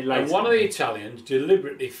 yeah. And one of the Italians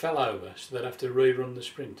deliberately fell over, so they'd have to rerun the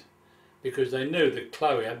sprint because they knew that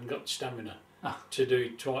Chloe hadn't got stamina to do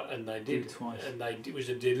it twice, and they did. Twice. And it was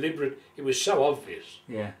a deliberate. It was so obvious.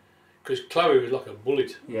 Yeah. Because Chloe was like a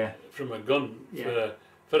bullet. Yeah. From a gun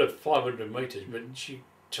for the 500 metres, but she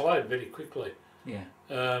tired very quickly. Yeah.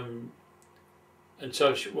 And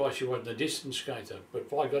so while she wasn't a distance skater, but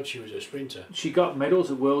by God, she was a sprinter. She got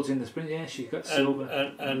medals at Worlds in the sprint. Yeah, she got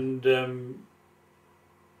silver. And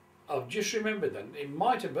I've just remembered that it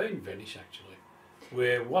might have been Venice actually,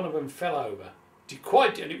 where one of them fell over.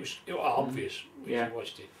 And it was obvious when you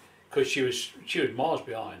watched it, because she was miles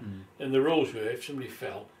behind, and the rules were if somebody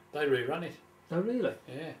fell, they rerun it. Oh really?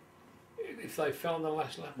 Yeah. If they fell on the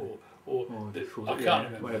last lap or I can't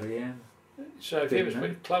remember. Whatever, yeah. So if it was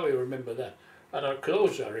Chloe, will remember that. And I could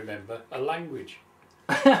also remember a language.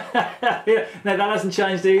 Yeah, no, that hasn't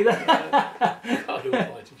changed either. God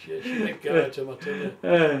almighty, she didn't go to my tiller.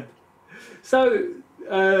 So,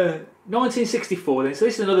 1964 then. So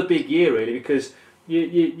this is another big year really, because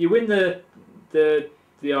you win the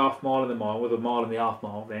half mile and the mile, or the mile and the half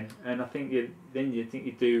mile then, and I think you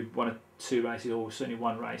do one or two races, or certainly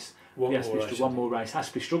one race. One more race. Has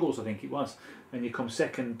to be Struggles, I think it was, and you come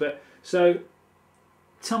second. But so,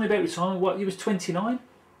 tell me about retirement. What, you was 29?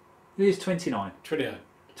 You was 29. 28.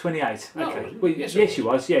 28. No, okay. Well, yes, you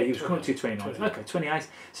was. Yeah, you was coming to 29. Okay, 28.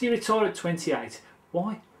 So you retired at 28.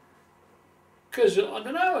 Why? Because I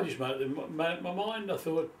don't know. I just made my mind. I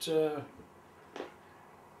thought.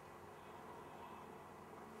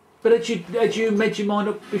 But had you made your mind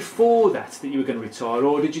up before that you were going to retire,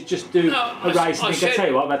 or did you just do a race and think, I tell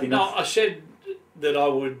you what, I've had enough? No, I said that I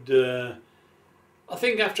would. I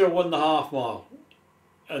think after I won the half mile,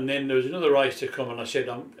 and then there was another race to come, and I said,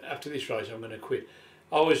 after this race, I'm going to quit.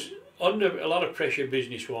 I was under a lot of pressure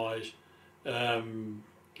business-wise.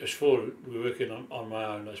 As far we were working on my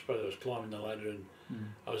own, I suppose I was climbing the ladder, and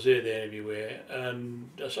I was there, everywhere. And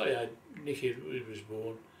I say, Nicky was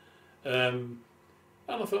born.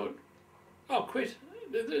 And I thought, I'll quit.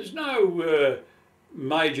 There's no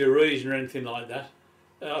major reason or anything like that.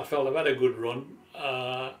 I felt I've had a good run.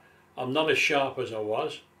 I'm not as sharp as I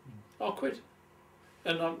was. I'll quit.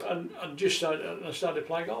 And I started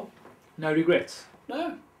playing golf. No regrets?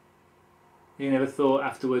 No. You never thought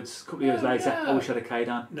afterwards, a couple of years later, I wish I'd have carried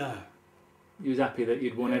on? No. You was happy that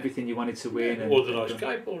you'd won everything you wanted to win? Yeah, or that I was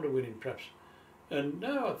capable of winning, perhaps. And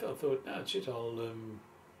no, I thought, no, that's it.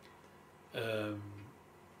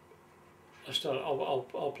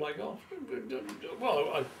 I'll play golf.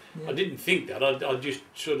 Well, I didn't think that. I just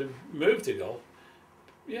sort of moved to golf.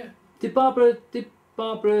 Yeah. Did Barbara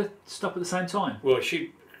stop at the same time? Well,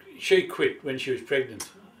 she quit when she was pregnant.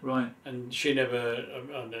 Right. And she never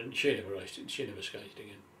raced it. She never skated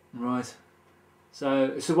again. Right.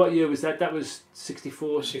 So what year was that? That was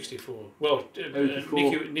 64? 64. Well,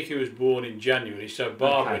 Nicky was born in January, so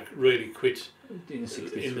Barbara really quit in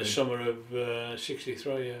the summer of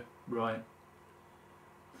 63, yeah. Right.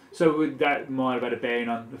 So that might have had a bearing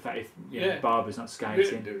on the fact if Barbara's not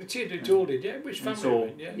skating. It all did, yeah. It was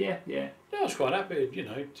family, yeah. I was quite happy,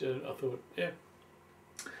 I thought, yeah.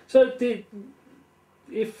 So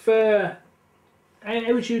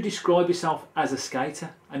how would you describe yourself as a skater?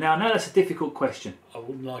 And now I know that's a difficult question. I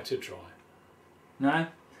wouldn't like to try. No?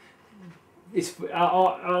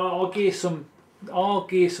 I'll give you some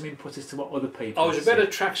input as to what other people I was a better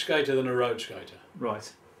track skater than a road skater.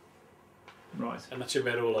 Right. And that's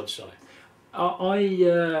about all I'd say.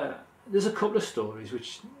 There's a couple of stories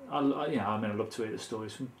which I love to hear the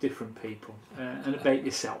stories from different people and about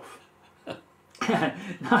yourself. no,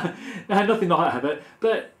 nothing like that.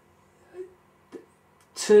 But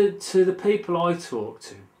to the people I talk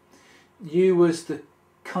to, you was the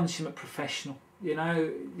consummate professional.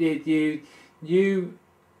 You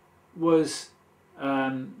was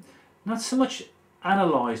not so much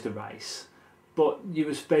analysed the race, but you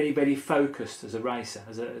was very, very focused as a racer,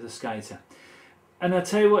 as a skater. And I'll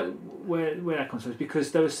tell you where that comes from, is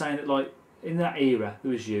because they were saying that, like, in that era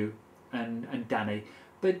there was you and Danny,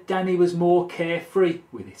 but Danny was more carefree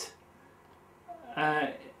with it.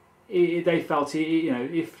 They felt,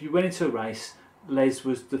 if you went into a race, Les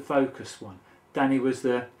was the focused one. Danny was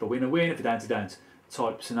the winner win, for don't to don't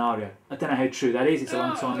type scenario. I don't know how true that is. It's a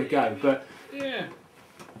long time ago, but yeah.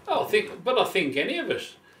 I think any of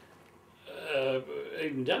us,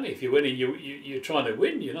 even Danny, if you're winning, you're trying to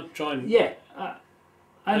win. You're not trying. Yeah.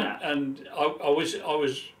 And I was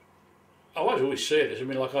always serious. I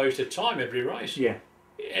mean, like I used to time every race. Yeah.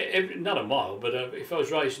 Not a mile, but if I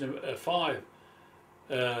was racing a 5,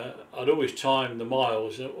 I'd always time the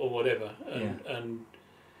miles or whatever, and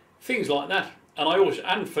things like that. And I always,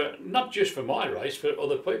 and for not just for my race, for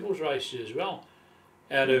other people's races as well.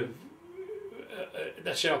 Out of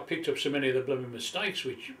that's how I picked up so many of the blooming mistakes,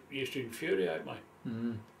 which used to infuriate me.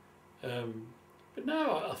 But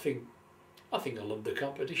no, I think I loved the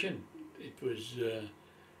competition. It was,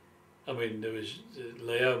 I mean, there was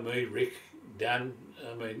Leo, me, Rick, Dan.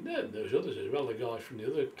 I mean, there was others as well, the guys from the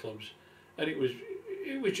other clubs, and it was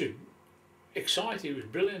just exciting. It was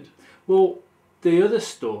brilliant. Well, the other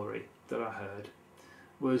story that I heard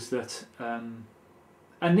was that, and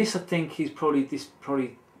this I think is probably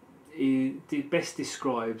best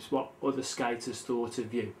describes what other skaters thought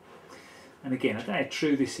of you. And again, I don't know how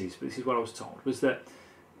true this is, but this is what I was told, was that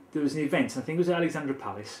there was an event, and I think it was at Alexandra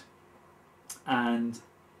Palace, and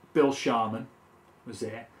Bill Sharman was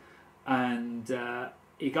there, and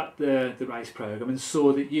he got the race programme and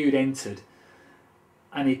saw that you'd entered,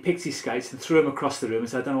 and he picked his skates and threw them across the room and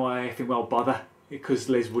said, I don't know why I effing well bother, because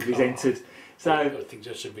Les Woodley's entered. So I think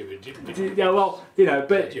that's a bit ridiculous. Yeah, well, you know,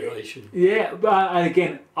 but yeah, and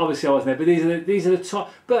again, obviously I wasn't there, but these are the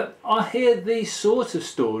top. But I hear these sort of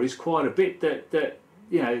stories quite a bit. That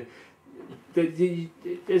you know, that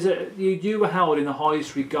you were held in the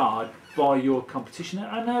highest regard by your competition.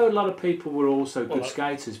 I know a lot of people were also good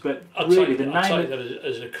skaters, but really the name. I'd take that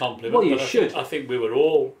as a compliment. Well, you should. I think we were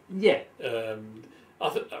all. Yeah.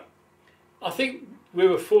 I think we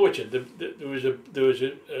were fortunate that there was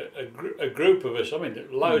a group of us. I mean,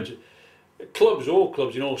 loads of clubs. All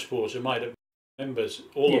clubs in all sports are made up of members.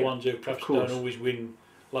 All the ones who perhaps don't always win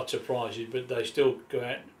lots of prizes, but they still go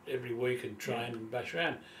out every week and train and bash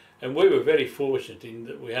around. And we were very fortunate in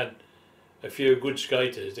that we had a few good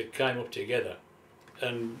skaters that came up together,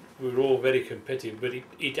 and we were all very competitive. But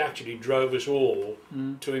it actually drove us all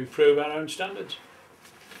to improve our own standards.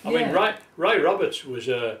 I mean, Ray Roberts was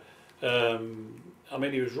I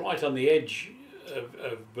mean, he was right on the edge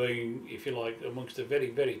of being, if you like, amongst the very,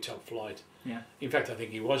 very top flight. Yeah. In fact, I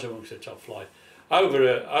think he was amongst the top flight.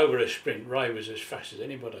 Over a sprint, Ray was as fast as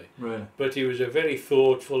anybody. Really? But he was a very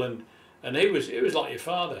thoughtful, and it was like your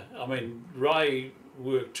father. I mean, Ray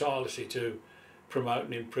worked tirelessly to promote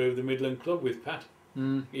and improve the Midland Club with Pat.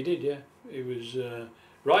 He did, yeah. He was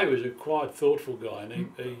Ray was a quite thoughtful guy, and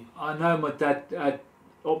he I know my dad had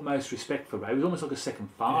utmost respect for Ray. He was almost like a second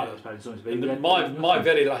father, I suppose. And my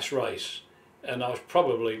very last race, and I was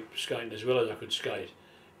probably skating as well as I could skate,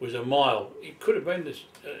 was a mile. It could have been this,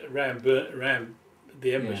 around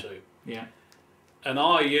the embassy. Yeah. And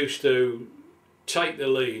I used to take the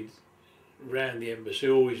lead round the embassy,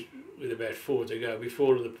 always with about 4 to go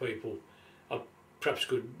before other people. I perhaps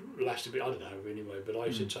could last a bit, I don't know anyway, but I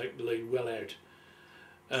used to take the lead well out.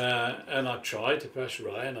 And I tried to pass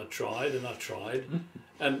Ray, and I tried,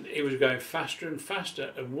 and he was going faster and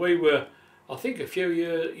faster, and we were, I think, a few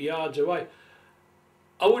yards away.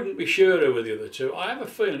 I wouldn't be sure who were the other two. I have a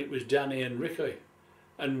feeling it was Danny and Ricky,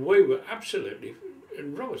 and we were absolutely,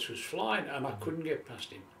 and Roberts was flying, and I couldn't get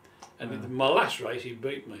past him. And in my last race, he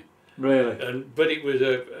beat me. Really? But it was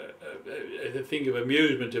a thing of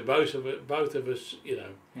amusement to both of us, you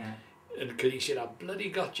know. Yeah. And because he said, "I bloody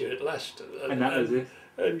got you at last." And that was it.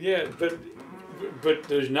 And yeah, but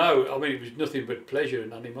there's no. I mean, it was nothing but pleasure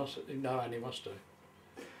and animosity. No animosity.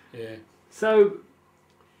 Yeah. So,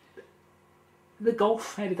 the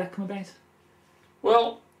golf. How did that come about?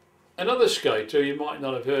 Well, another skater you might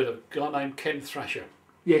not have heard of, a guy named Ken Thrasher.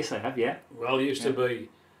 Yes, I have. Yeah. Well, he used to be.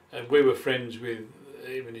 We were friends with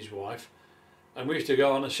him and his wife, and we used to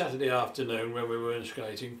go on a Saturday afternoon when we weren't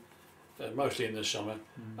skating, mostly in the summer,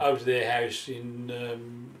 over to their house in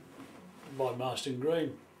by Marston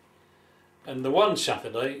Green. And the one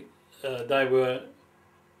Saturday,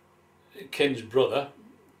 Ken's brother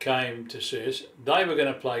came to see us. They were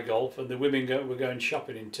going to play golf, and the women were going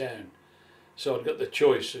shopping in town. So I'd got the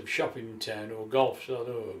choice of shopping in town or golf. So I thought,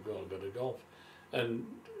 oh God, I've got to golf. And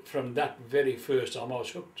from that very first time, I was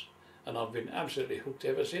hooked, and I've been absolutely hooked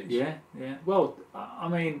ever since. Yeah, yeah. Well, I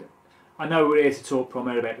mean, I know we're here to talk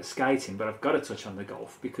primarily about the skating, but I've got to touch on the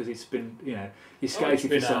golf because it's been, you know, you're skating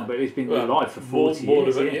for some, but it's been your life for 40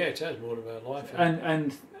 years. Yeah, it has more of our life.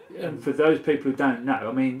 And And for those people who don't know,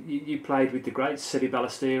 I mean, you played with the greats, Seve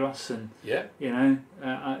Ballesteros, and Yeah.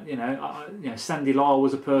 Sandy Lyle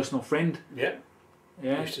was a personal friend. Yeah.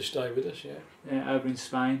 Yeah. Used to stay with us. Yeah. Yeah, over in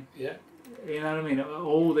Spain. Yeah. You know what I mean?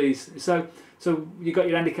 All these. So you got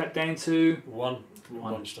your handicap down to one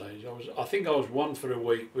stage. I think I was 1 for a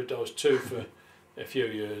week, but I was 2 for a few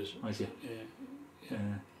years. Was you? Yeah.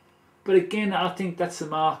 But again, I think that's the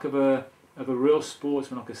mark of a real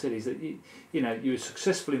sportsman, like I said, is that you were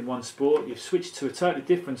successful in one sport, you've switched to a totally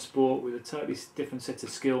different sport with a totally different set of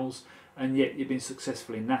skills, and yet you've been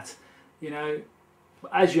successful in that.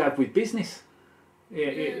 As you have with business. But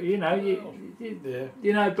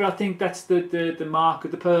I think that's the mark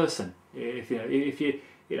of the person. It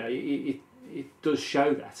does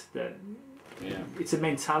show that it's a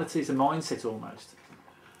mentality, it's a mindset almost.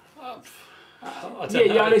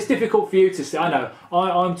 It's difficult for you to say. I know.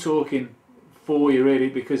 I'm talking for you really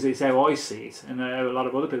because it's how I see it, and a lot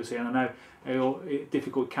of other people see it, and I know how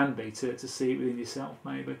difficult it can be to see it within yourself,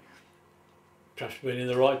 maybe. Perhaps being in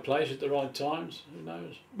the right place at the right times. Who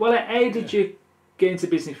knows? Well, how did you get into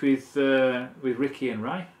business with Ricky and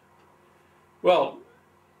Ray? Well,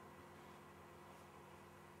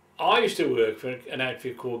 I used to work for an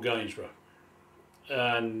outfit called Gainsborough,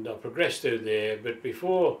 and I progressed through there. But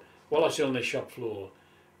while I was still on the shop floor,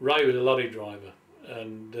 Ray was a lorry driver,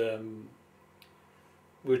 and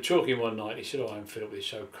we were talking one night. He said, "Oh, I'm fed up with it,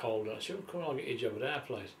 it's so cold." And I said, "Well, come on, I'll get you a job at our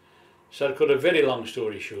place." So to cut a very long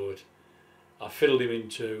story short, I fiddled him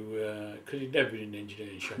into, because he'd never been in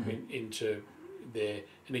engineering shop, into there,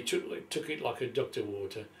 and he took it like a duck to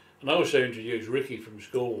water. And I also introduced Ricky from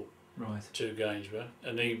school to Gainsborough,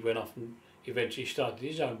 and he went off and eventually started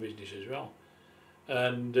his own business as well.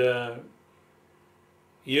 And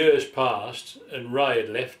years passed, and Ray had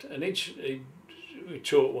left, and we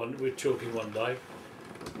were talking one day,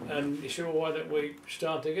 and he said, "Well, why don't we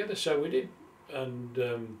start together?" So we did, and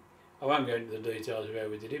I won't go into the details of how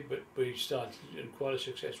we did it, but we started in quite a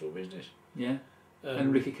successful business. Yeah.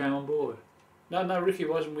 And Ricky came on board? No, Ricky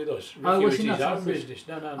wasn't with us. Ricky was his own business.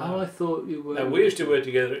 No. Oh, I thought you were... No, we used to work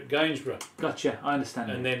together at Gainsborough. Gotcha, I understand.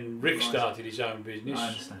 And then Rick started his own business. I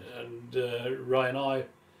understand. And Ray and I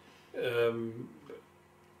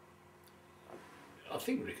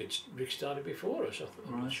think Rick started before us.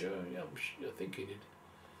 I'm not sure. Yeah, I think he did.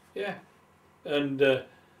 Yeah. And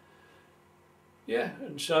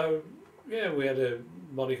and so we had a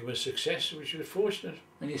modicum of success, which we were fortunate.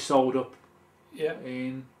 And you sold up. Yeah.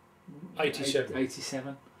 In 87.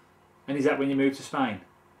 87. And is that when you moved to Spain?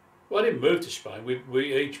 Well, I didn't move to Spain.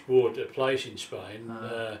 We each bought a place in Spain,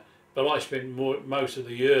 but I spent most of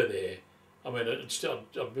the year there. I mean, I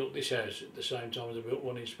built this house at the same time as I built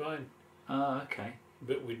one in Spain. Oh, okay.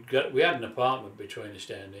 But we had an apartment between us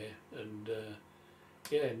down there, and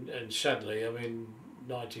and sadly, I mean,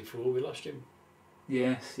 94 we lost him.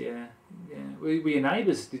 Yes, yeah. Were your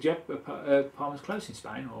neighbours? Did you have apartments close in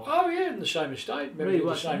Spain? Or? Oh yeah, in the same estate. Maybe really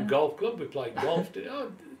the same golf club. We played golf.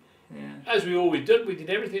 As we always did, we did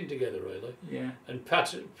everything together really. Yeah. And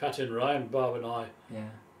Pat and Ray and Bob and I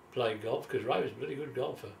played golf because Ray was a pretty good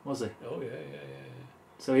golfer. Was he? Oh yeah.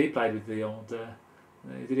 So he played with the old.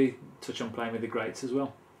 Did he touch on playing with the greats as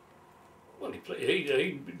well? Well, he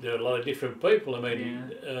there are a lot of different people. I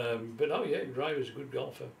mean, but Ray was a good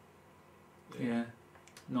golfer. Yeah,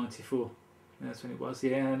 94. That's when it was.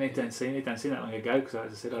 Yeah, and it don't seem that long ago because,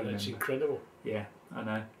 as I said, I remember. It's incredible. Yeah, I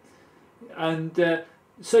know. And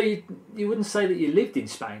so you wouldn't say that you lived in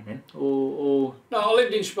Spain then, or? No, I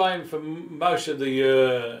lived in Spain for most of the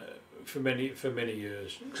year, for many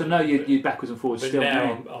years. Because I know you backwards and forwards but still.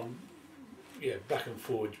 Now I'm back and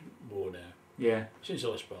forwards more now. Yeah. Since I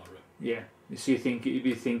left Sparrow. Yeah. So you think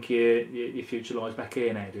your future lies back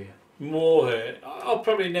here now, do you? More here. I'll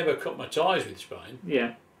probably never cut my ties with Spain.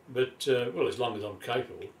 Yeah. But as long as I'm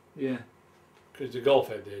capable. Yeah. Because the golf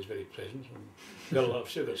out there is very pleasant. I've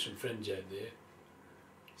still got some friends out there.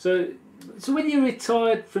 So when you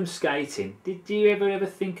retired from skating, did you ever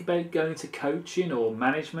think about going to coaching or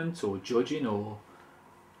management or judging or?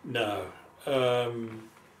 No.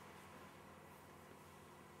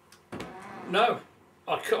 No.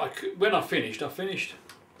 When I finished.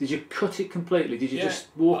 Did you cut it completely? Did you just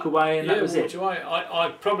walk away and that was it? Away.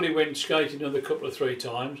 I probably went skating another couple of 3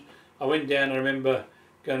 times. I went down, I remember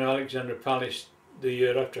going to Alexandra Palace the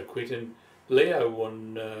year after I quit, and Leo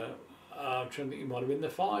won, I'm trying to think, he might have been the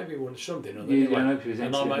 5, he won something. And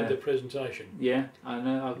I made the presentation. Yeah, I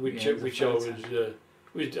know. Which I was,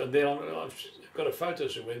 and then I've got a photo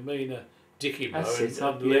with me in a dicky bow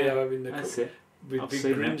and Leo having the cup with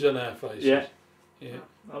big grins on our faces. Yeah.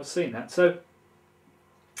 I've seen that. So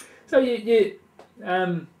you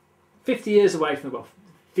 50 years away from,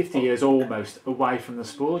 50 years almost away from the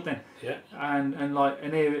sport then. Yeah. And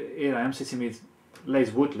here I am sitting with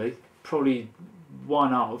Les Woodley, probably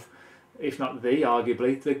one of, if not the,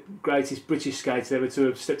 arguably, the greatest British skater ever to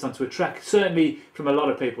have stepped onto a track. Certainly from a lot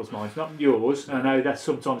of people's minds, not yours. I know that's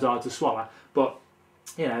sometimes hard to swallow, but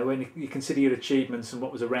you know, when you consider your achievements and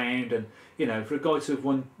what was around, and you know, for a guy to have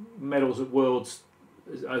won medals at Worlds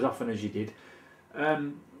as often as you did,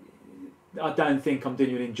 I don't think I'm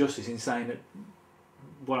doing you an injustice in saying that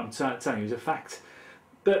what I'm telling you is a fact.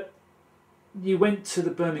 But you went to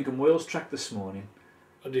the Birmingham Wheels track this morning.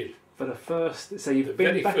 I did. For the first, so you've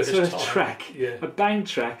been back to a track, a bank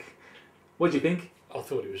track. What do you think? I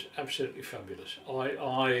thought it was absolutely fabulous.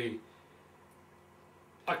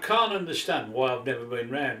 I can't understand why I've never been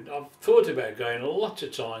round. I've thought about going a lot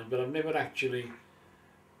of times, but I've never actually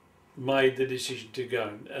made the decision to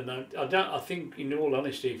go. And I think, in all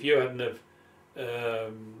honesty, if you hadn't have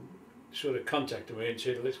sort of contacted me and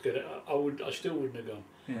said, let's get it, I still wouldn't have gone.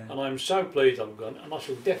 Yeah. And I'm so pleased I've gone, and I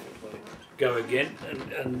shall definitely go again.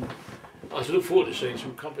 And I look forward to seeing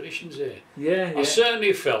some competitions there. Yeah, I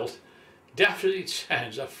certainly felt, daft as it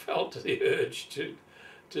sounds, I felt the urge to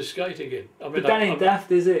skate again. I mean, but that ain't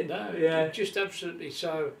daft, is it? No, yeah. Just absolutely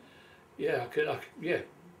so. Yeah, yeah,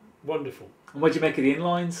 wonderful. And what do you make of the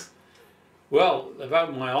inlines? Well, they've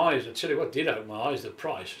opened my eyes. I tell you what did open my eyes: the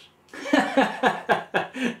price.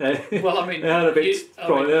 Well, I mean, they're a bit.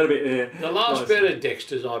 The last pair of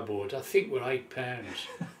Dexters I bought, I think, were £8.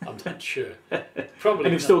 I'm not sure. Probably.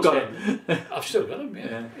 And you've still got them. I've still got them.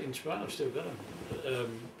 Yeah. In Spain, I've still got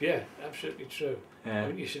them. Yeah, absolutely true. Yeah. I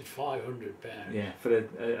think you said £500. Yeah, for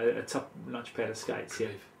a top-notch pair of skates. Yeah.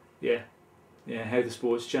 Yeah. Yeah. How the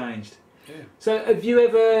sport's changed. Yeah. So, have you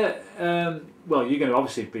ever? Well, you're going to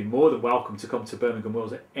obviously be more than welcome to come to Birmingham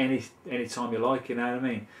Wheels at any time you like. You know what I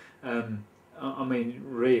mean? I mean,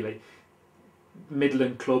 really,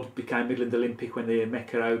 Midland Club became Midland Olympic when the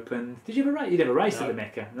Mecca opened. Did you ever race? You never raced at the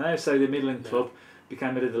Mecca, no? So the Midland Club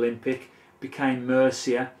became Midland Olympic, became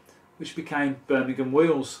Mercia, which became Birmingham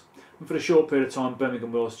Wheels. And for a short period of time,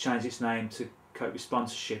 Birmingham Wheels changed its name to cope with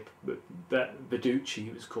sponsorship, but Verducci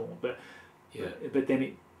it was called. But then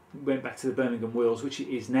it went back to the Birmingham Wheels, which it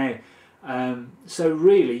is now. So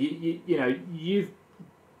really, you know, you've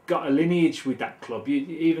got a lineage with that club.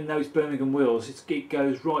 Even though it's Birmingham Wheels, it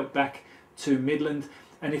goes right back to Midland.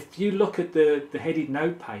 And if you look at the headed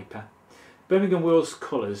note paper, Birmingham Wheels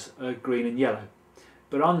colours are green and yellow,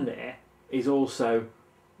 but on there is also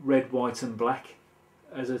red, white and black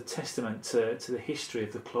as a testament to the history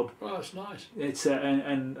of the club. Well, that's nice. It's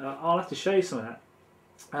and I'll have to show you some of that.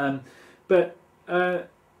 But as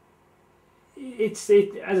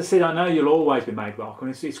I said, I know you'll always be made welcome.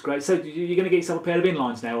 It's great. So you're going to get yourself a pair of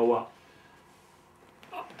inlines now, or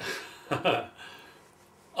what?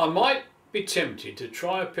 I might be tempted to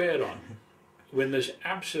try a pair on when there's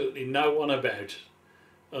absolutely no one about,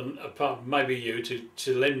 and apart from maybe you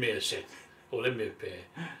to lend me a set or lend me a pair.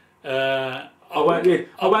 I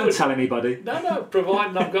won't tell anybody. No,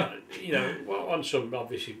 providing I've got, you know, on some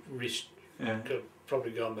obviously wrist, could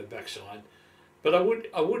probably go on my backside, but I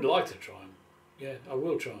would like to try them. Yeah, I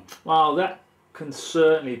will try them. Well, that can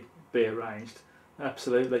certainly be arranged.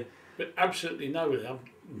 Absolutely. But absolutely no,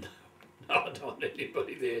 I don't want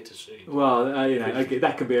anybody there to see. Well, you know, okay,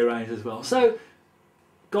 that can be arranged as well. So,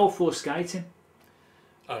 golf or skating?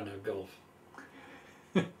 Oh no, golf.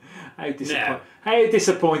 How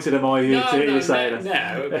disappointed am I to say that?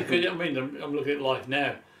 No, because I mean, I'm looking at life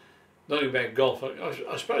now. Not about golf.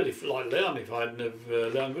 I suppose if like Leon, if I hadn't have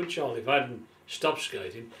Leon Goodchild, if I hadn't stopped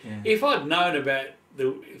skating, if I'd known about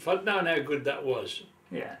if I'd known how good that was,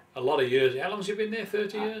 a lot of years. How long's he been there?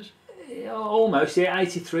 30 years. Almost,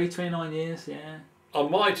 83, 29 years, I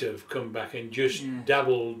might have come back and just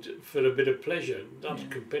dabbled for a bit of pleasure, not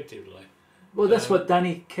competitively. Well, that's what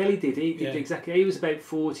Danny Kelly did. He did exactly. He was about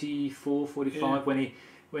 44, 45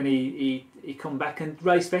 when he come back and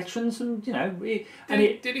raced veterans, and you know.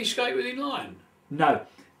 Did he skate with inline? No,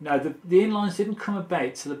 the inlines didn't come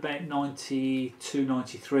about till about 92,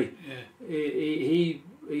 93. Yeah. He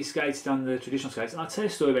skated on the traditional skates. And I'll tell you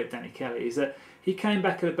a story about Danny Kelly. Is that he came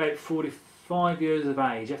back at about 45 years of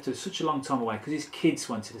age after such a long time away because his kids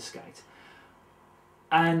wanted to skate.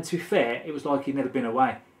 And to be fair, it was like he'd never been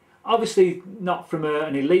away. Obviously not from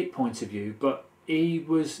an elite point of view, but he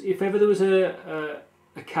was. If ever there was a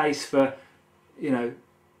case for, you know,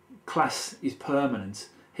 class is permanent,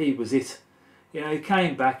 he was it. You know, he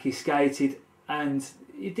came back, he skated, and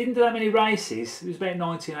he didn't do that many races. It was about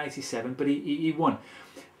 1987, but he won.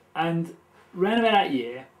 And round about that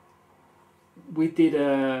year, we did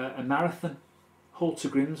a marathon, Hull to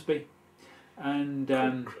Grimsby, and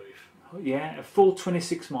Yeah, a full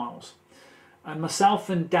 26 miles. And myself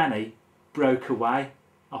and Danny broke away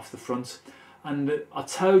off the front, and I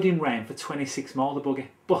towed him round for 26 miles, the buggy.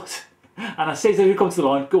 But, and I said to him, come to the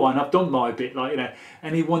line, go on, I've done my bit, like, you know,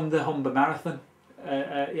 and he won the Humber Marathon.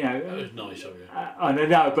 You know, that was nice of you. I don't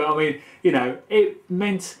know, but I mean, you know, it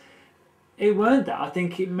weren't that. I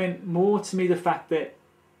think it meant more to me the fact that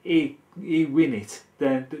he win it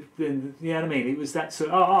than you know what I mean. It was that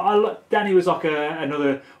sort. Danny was like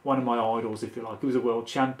another one of my idols, if you like. He was a world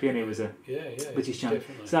champion. He was a British champion.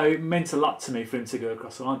 Definitely. So it meant a lot to me for him to go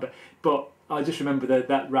across the line. But I just remember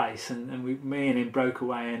that race, and me and him broke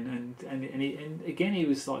away, and again he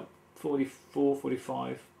was like 44,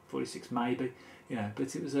 45, 46 maybe. You know,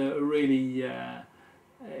 but it was a really,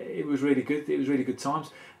 it was really good. It was really good times,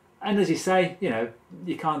 and as you say, you know,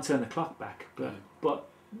 you can't turn the clock back. But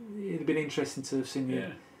it'd have been interesting to have seen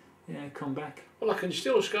you, come back. Well, I can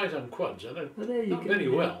still skate on quads. I don't, there you not go. very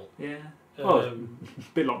well. Yeah. Well, a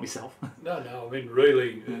bit like myself. No. I mean,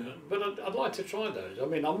 really, but I'd like to try those. I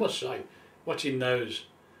mean, I must say, watching those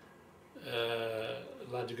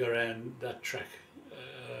lads go around that track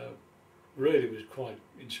really was quite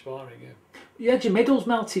inspiring. Yeah. You had your medals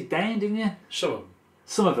melted down, didn't you? Some of them.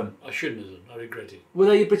 Some of them. I shouldn't have done. I regret it. Were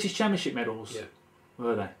they your British Championship medals? Yeah.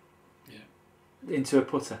 Were they? Yeah. Into a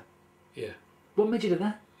putter. Yeah. What made you do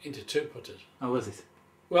that? Into 2 putters. Oh, was it?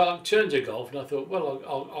 Well, I turned to golf and I thought, well,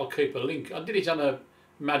 I'll keep a link. I did it on a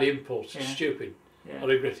mad impulse. Yeah. Stupid. Yeah. I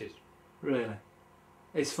regret it. Really?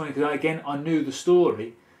 It's funny because again I knew the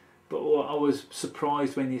story, but I was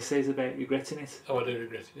surprised when you says about regretting it. Oh, I do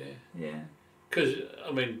regret it. Yeah. Yeah. Because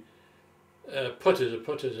I mean, putters are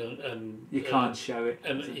putters, and You can't show it.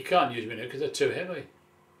 and you can't use them because they're too heavy.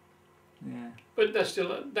 Yeah. But that's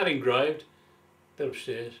still that engraved. They're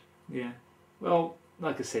upstairs. Yeah. Well,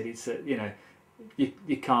 like I said, it's you know,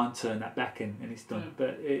 you can't turn that back and it's done. No.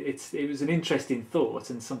 But it was an interesting thought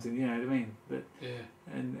and something, you know what I mean. But Yeah.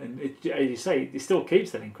 and it, as you say, it still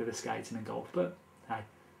keeps the link with the skating and golf. But hey,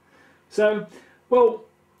 so well,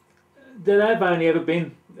 there have only ever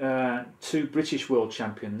been 2 British world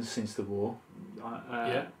champions since the war.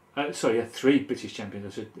 Sorry, 3 British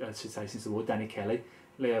champions I should say since the war. Danny Kelly,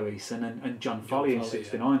 Leo Eason, and John Foley in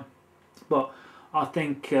 '69. Yeah. But I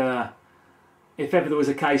think if ever there was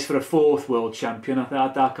a case for a 4th world champion, I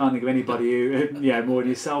can't think of anybody who, more than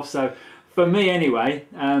yourself. So for me anyway,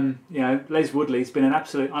 you know, Les Woodley, it's been an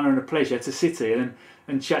absolute honour and a pleasure to sit here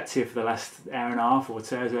and chat to you for the last hour and a half or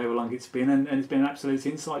 2 hours, however long it's been, and it's been an absolute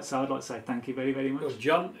insight. So I'd like to say thank you very, very much. Well,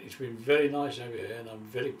 John, it's been very nice over here, and I'm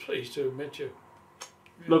very pleased to have met you.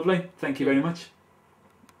 Lovely, thank you very much.